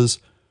because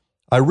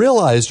I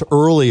realized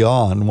early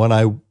on when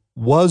I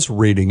was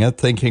reading it,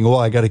 thinking,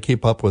 I got to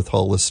keep up with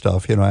all this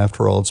stuff.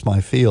 After all, it's my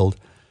field.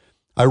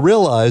 I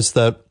realized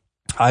that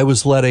I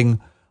was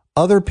letting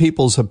other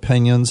people's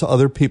opinions,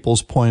 other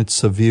people's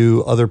points of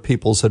view, other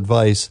people's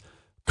advice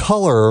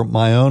color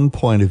my own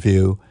point of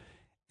view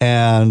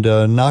and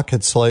knock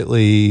it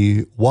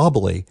slightly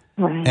wobbly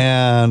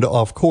and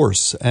off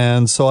course.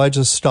 And so I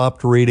just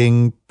stopped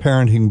reading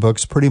parenting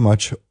books pretty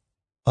much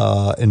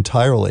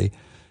entirely.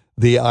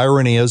 The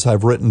irony is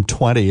I've written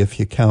 20 if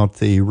you count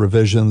the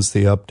revisions,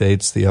 the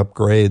updates, the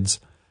upgrades.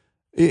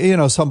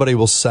 Somebody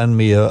will send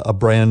me a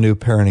brand new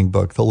parenting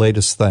book, the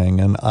latest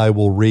thing, and I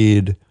will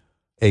read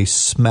a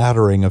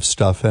smattering of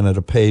stuff in it,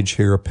 a page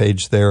here, a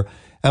page there.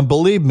 And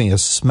believe me, a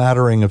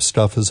smattering of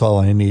stuff is all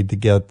I need to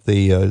get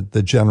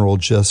the general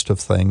gist of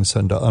things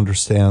and to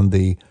understand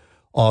the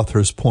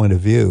author's point of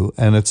view.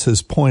 And it's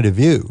his point of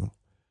view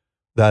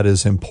that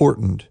is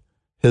important.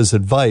 His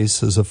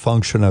advice is a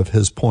function of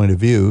his point of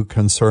view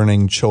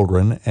concerning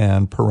children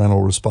and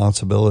parental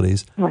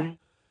responsibilities. Right.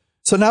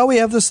 So now we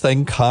have this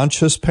thing,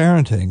 conscious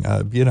parenting.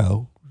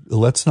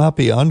 Let's not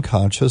be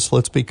unconscious.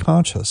 Let's be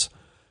conscious.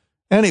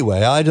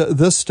 Anyway,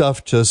 this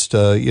stuff just,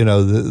 the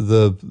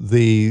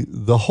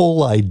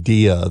whole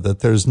idea that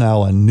there's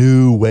now a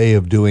new way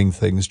of doing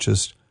things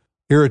just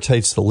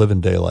irritates the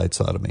living daylights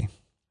out of me.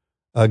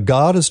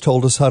 God has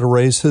told us how to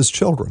raise his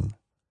children.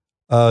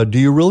 Do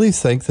you really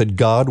think that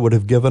God would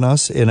have given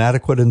us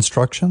inadequate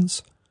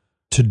instructions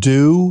to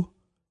do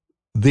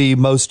the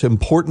most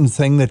important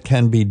thing that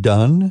can be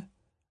done,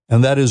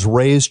 and that is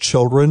raise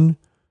children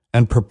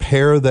and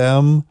prepare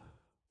them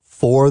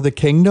for the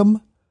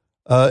kingdom?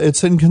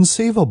 It's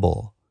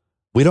inconceivable.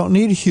 We don't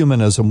need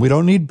humanism. We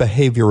don't need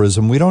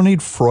behaviorism. We don't need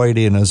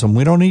Freudianism.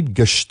 We don't need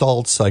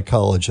Gestalt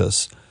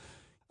psychologists.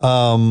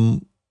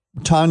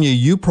 Tanya,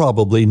 you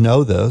probably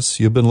know this.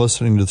 You've been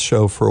listening to the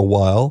show for a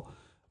while.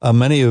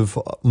 Many of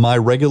my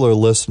regular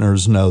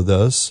listeners know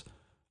this.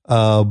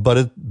 but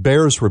it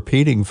bears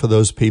repeating for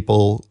those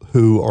people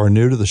who are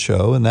new to the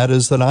show, and that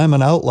is that I'm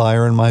an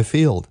outlier in my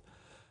field.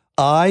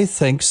 I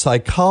think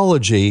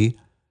psychology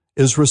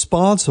is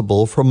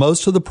responsible for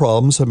most of the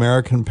problems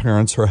American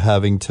parents are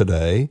having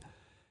today,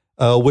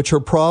 which are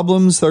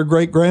problems their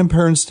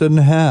great-grandparents didn't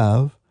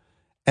have.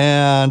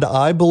 And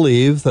I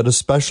believe that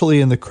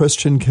especially in the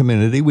Christian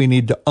community, we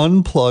need to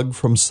unplug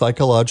from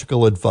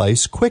psychological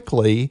advice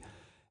quickly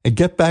and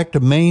get back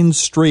to Main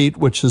Street,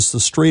 which is the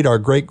street our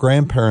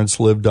great-grandparents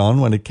lived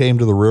on when it came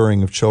to the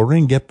rearing of children,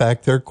 and get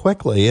back there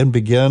quickly and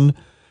begin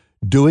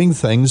doing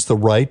things the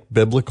right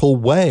biblical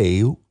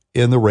way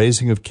in the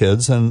raising of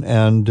kids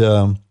and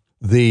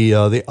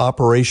the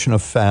operation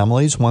of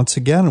families. Once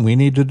again, we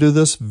need to do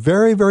this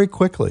very, very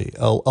quickly.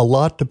 A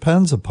lot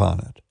depends upon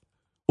it.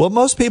 What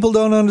most people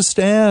don't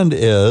understand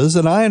is,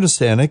 and I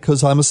understand it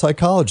because I'm a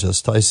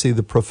psychologist, I see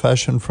the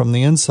profession from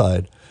the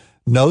inside.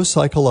 No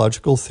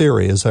psychological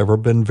theory has ever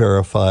been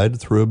verified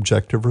through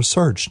objective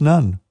research.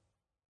 None.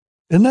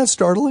 Isn't that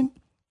startling?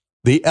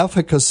 The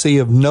efficacy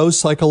of no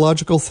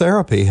psychological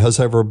therapy has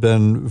ever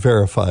been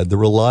verified. The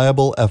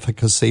reliable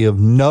efficacy of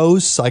no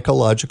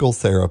psychological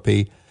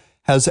therapy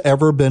has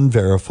ever been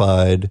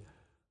verified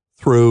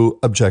through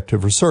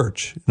objective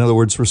research. In other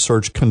words,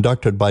 research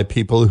conducted by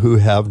people who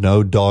have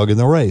no dog in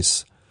the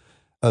race.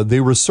 The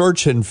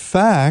research, in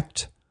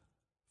fact,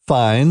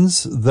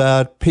 finds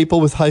that people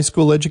with high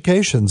school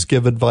educations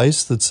give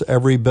advice that's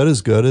every bit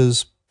as good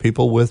as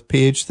people with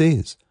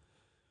PhDs.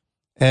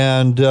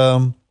 And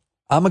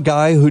I'm a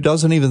guy who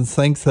doesn't even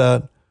think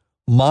that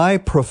my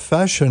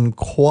profession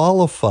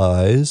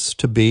qualifies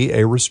to be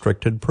a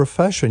restricted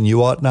profession.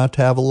 You ought not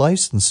to have a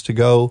license to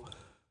go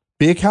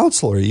be a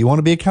counselor. You want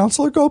to be a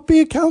counselor? Go be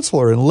a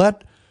counselor and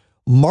let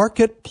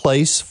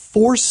marketplace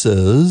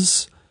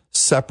forces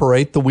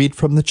separate the wheat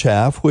from the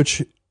chaff,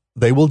 which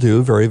they will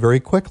do very, very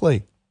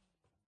quickly.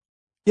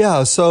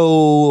 Yeah, so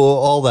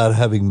all that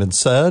having been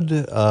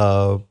said,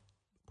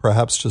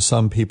 perhaps to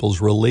some people's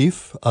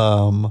relief,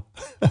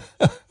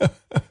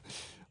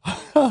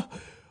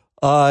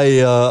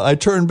 I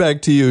turn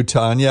back to you,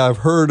 Tanya. I've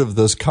heard of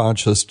this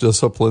conscious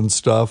discipline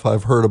stuff.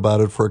 I've heard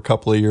about it for a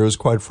couple of years.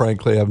 Quite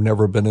frankly, I've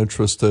never been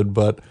interested.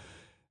 But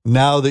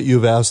now that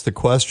you've asked the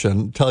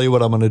question, tell you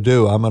what I'm going to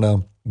do. I'm going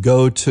to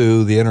go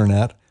to the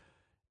internet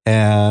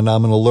and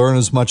I'm going to learn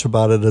as much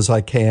about it as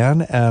I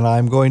can. And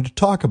I'm going to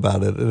talk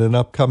about it in an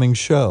upcoming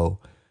show.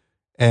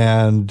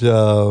 And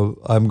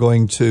I'm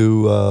going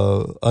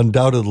to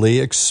undoubtedly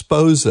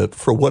expose it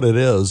for what it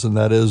is, and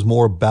that is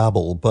more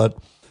babble. But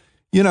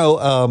you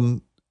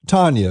know,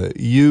 Tanya,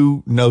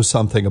 you know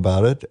something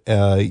about it.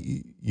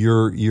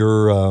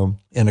 You're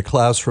in a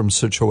classroom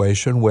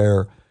situation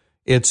where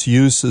its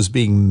use is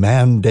being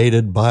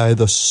mandated by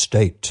the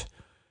state.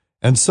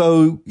 And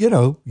so, you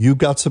know, you've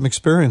got some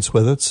experience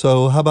with it.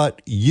 So how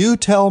about you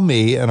tell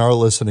me and our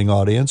listening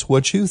audience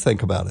what you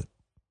think about it?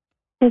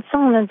 It's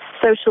on a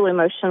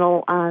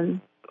social-emotional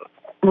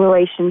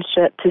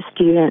relationship to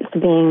students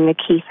being the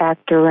key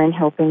factor in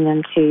helping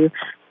them to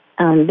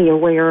be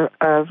aware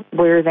of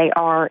where they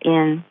are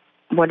in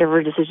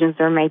whatever decisions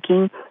they're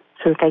making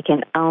so that they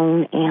can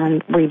own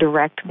and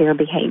redirect their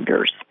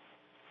behaviors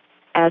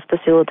as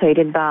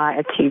facilitated by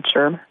a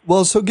teacher.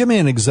 Well, so give me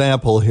an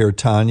example here,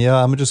 Tanya.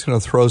 I'm just going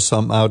to throw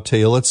something out to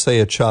you. Let's say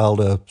a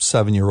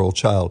 7-year-old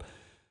child,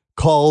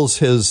 calls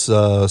his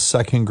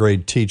second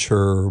grade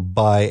teacher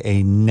by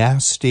a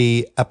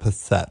nasty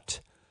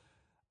epithet.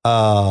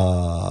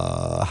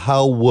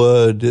 How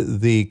would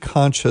the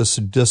conscious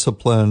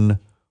discipline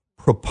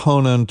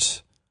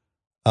proponent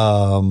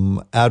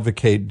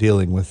advocate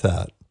dealing with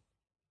that?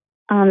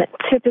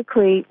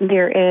 Typically,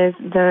 there is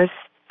the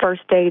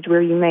first stage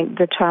where you make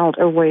the child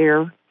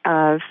aware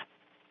of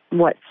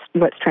what's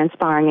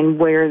transpiring and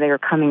where they're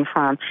coming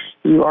from.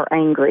 You are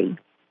angry.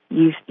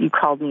 You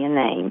called me a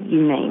name.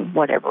 You name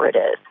whatever it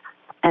is.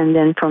 And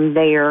then from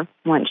there,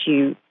 once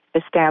you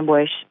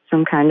establish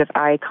some kind of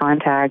eye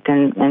contact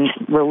and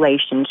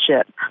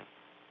relationship,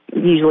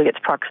 usually it's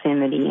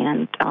proximity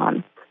and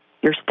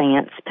your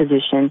stance,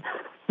 position,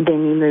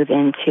 then you move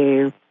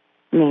into,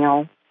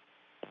 now,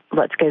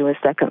 let's go to a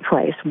second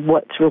place.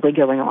 What's really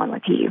going on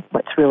with you?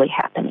 What's really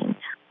happening?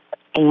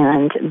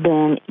 And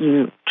then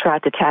you try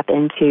to tap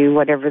into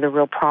whatever the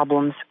real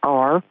problems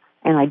are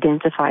and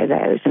identify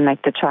those and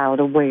make the child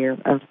aware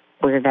of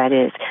where that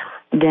is.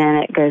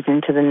 Then it goes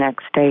into the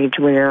next stage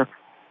where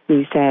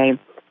you say,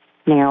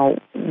 now,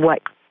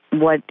 what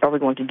are we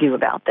going to do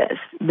about this?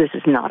 This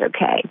is not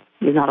okay.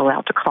 You're not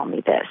allowed to call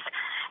me this.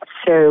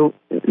 So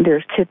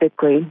there's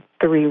typically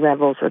 3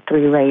 levels or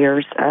 3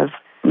 layers of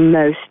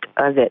most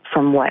of it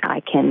from what I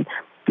can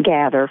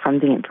gather from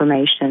the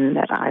information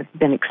that I've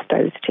been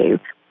exposed to.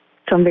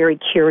 So I'm very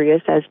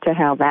curious as to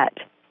how that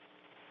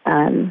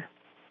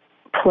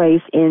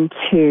plays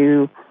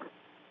into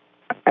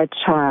a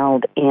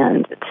child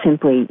and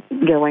simply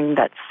going,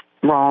 that's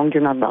wrong,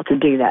 you're not allowed to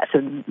do that. So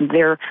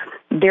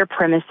their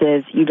premise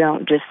is you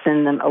don't just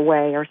send them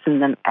away or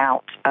send them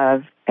out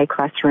of a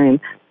classroom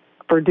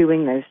for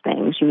doing those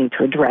things. You need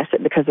to address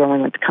it because they're only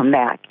going to come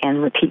back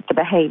and repeat the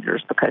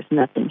behaviors because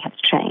nothing has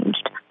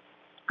changed.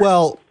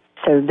 Well,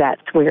 so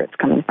that's where it's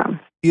coming from.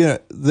 Yeah,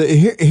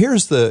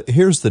 here's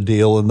the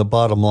deal and the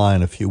bottom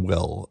line, if you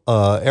will.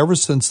 Ever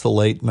since the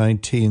late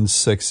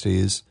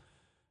 1960s,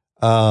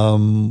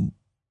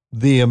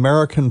 the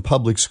American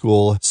public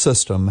school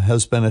system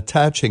has been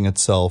attaching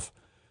itself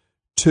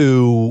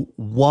to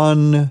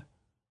one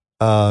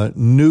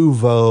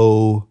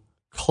nouveau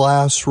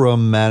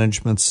classroom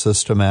management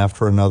system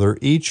after another,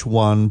 each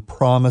one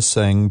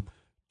promising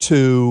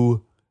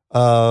to,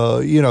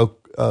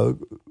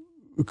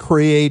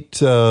 create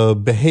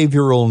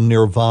behavioral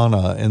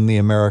nirvana in the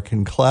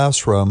American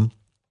classroom.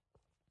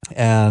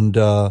 And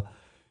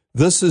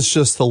this is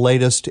just the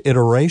latest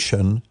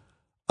iteration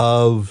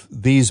of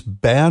these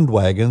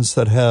bandwagons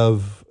that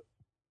have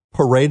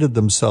paraded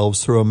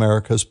themselves through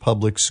America's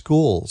public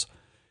schools.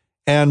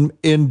 And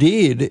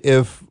indeed,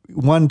 if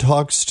one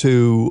talks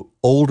to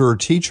older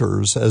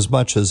teachers as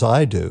much as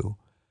I do,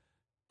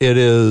 it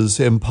is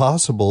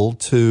impossible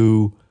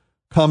to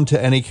come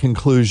to any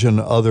conclusion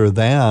other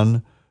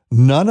than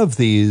none of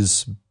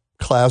these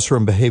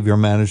classroom behavior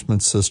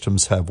management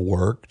systems have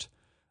worked.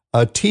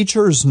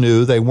 Teachers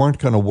knew they weren't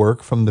going to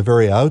work from the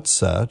very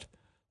outset,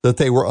 that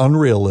they were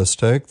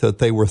unrealistic, that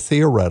they were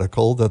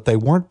theoretical, that they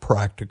weren't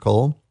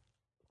practical.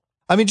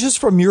 I mean, just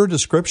from your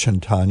description,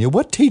 Tanya,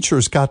 what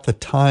teachers got the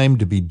time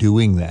to be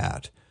doing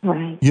that?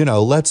 Right.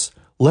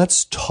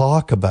 Let's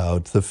talk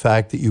about the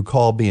fact that you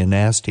called me a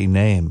nasty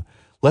name.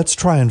 Let's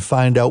try and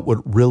find out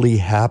what really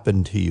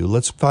happened to you.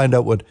 Let's find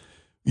out what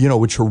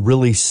you're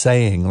really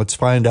saying. Let's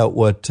find out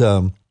what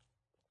the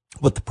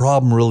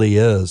problem really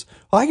is.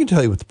 Well, I can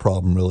tell you what the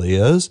problem really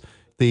is.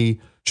 The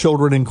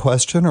children in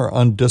question are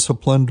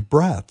undisciplined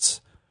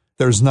brats.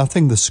 There's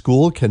nothing the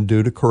school can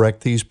do to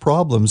correct these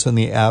problems in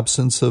the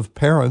absence of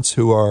parents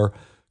who are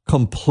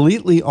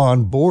completely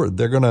on board.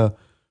 They're going to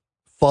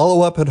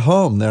follow up at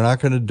home. They're not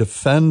going to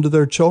defend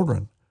their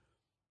children.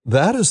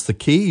 That is the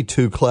key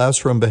to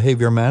classroom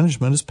behavior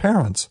management is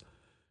parents.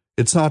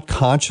 It's not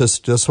conscious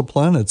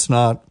discipline. It's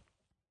not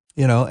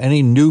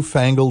any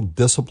newfangled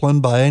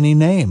discipline by any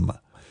name.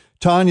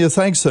 Tanya,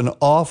 thanks an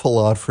awful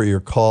lot for your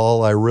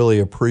call. I really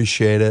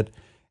appreciate it.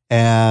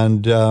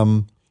 And,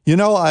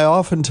 I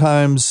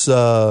oftentimes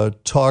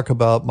talk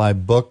about my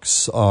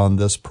books on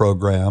this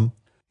program,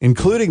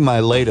 including my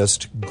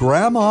latest,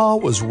 Grandma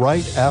Was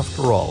Right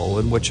After All,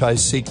 in which I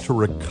seek to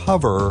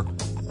recover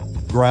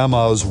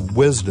Grandma's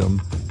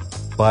wisdom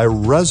by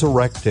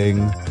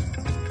resurrecting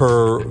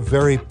her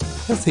very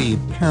pithy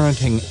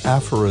parenting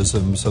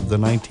aphorisms of the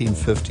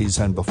 1950s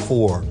and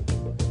before.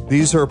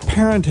 These are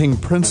parenting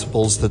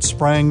principles that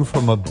sprang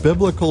from a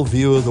biblical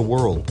view of the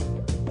world,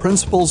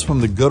 principles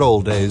from the good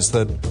old days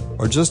that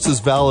are just as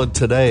valid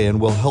today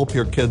and will help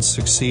your kids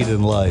succeed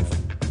in life.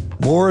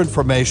 More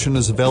information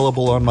is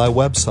available on my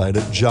website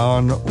at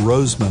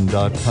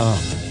johnroseman.com.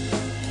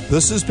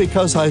 This is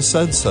Because I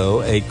Said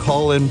So, a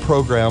call-in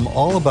program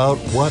all about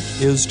what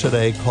is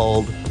today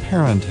called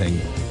parenting.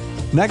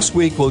 Next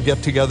week, we'll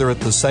get together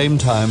at the same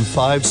time,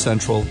 5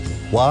 Central.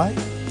 Why?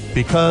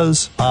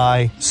 Because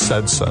I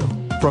said so.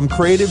 From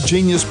Creative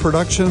Genius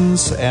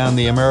Productions and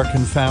the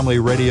American Family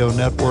Radio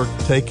Network,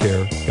 take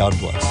care. God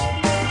bless.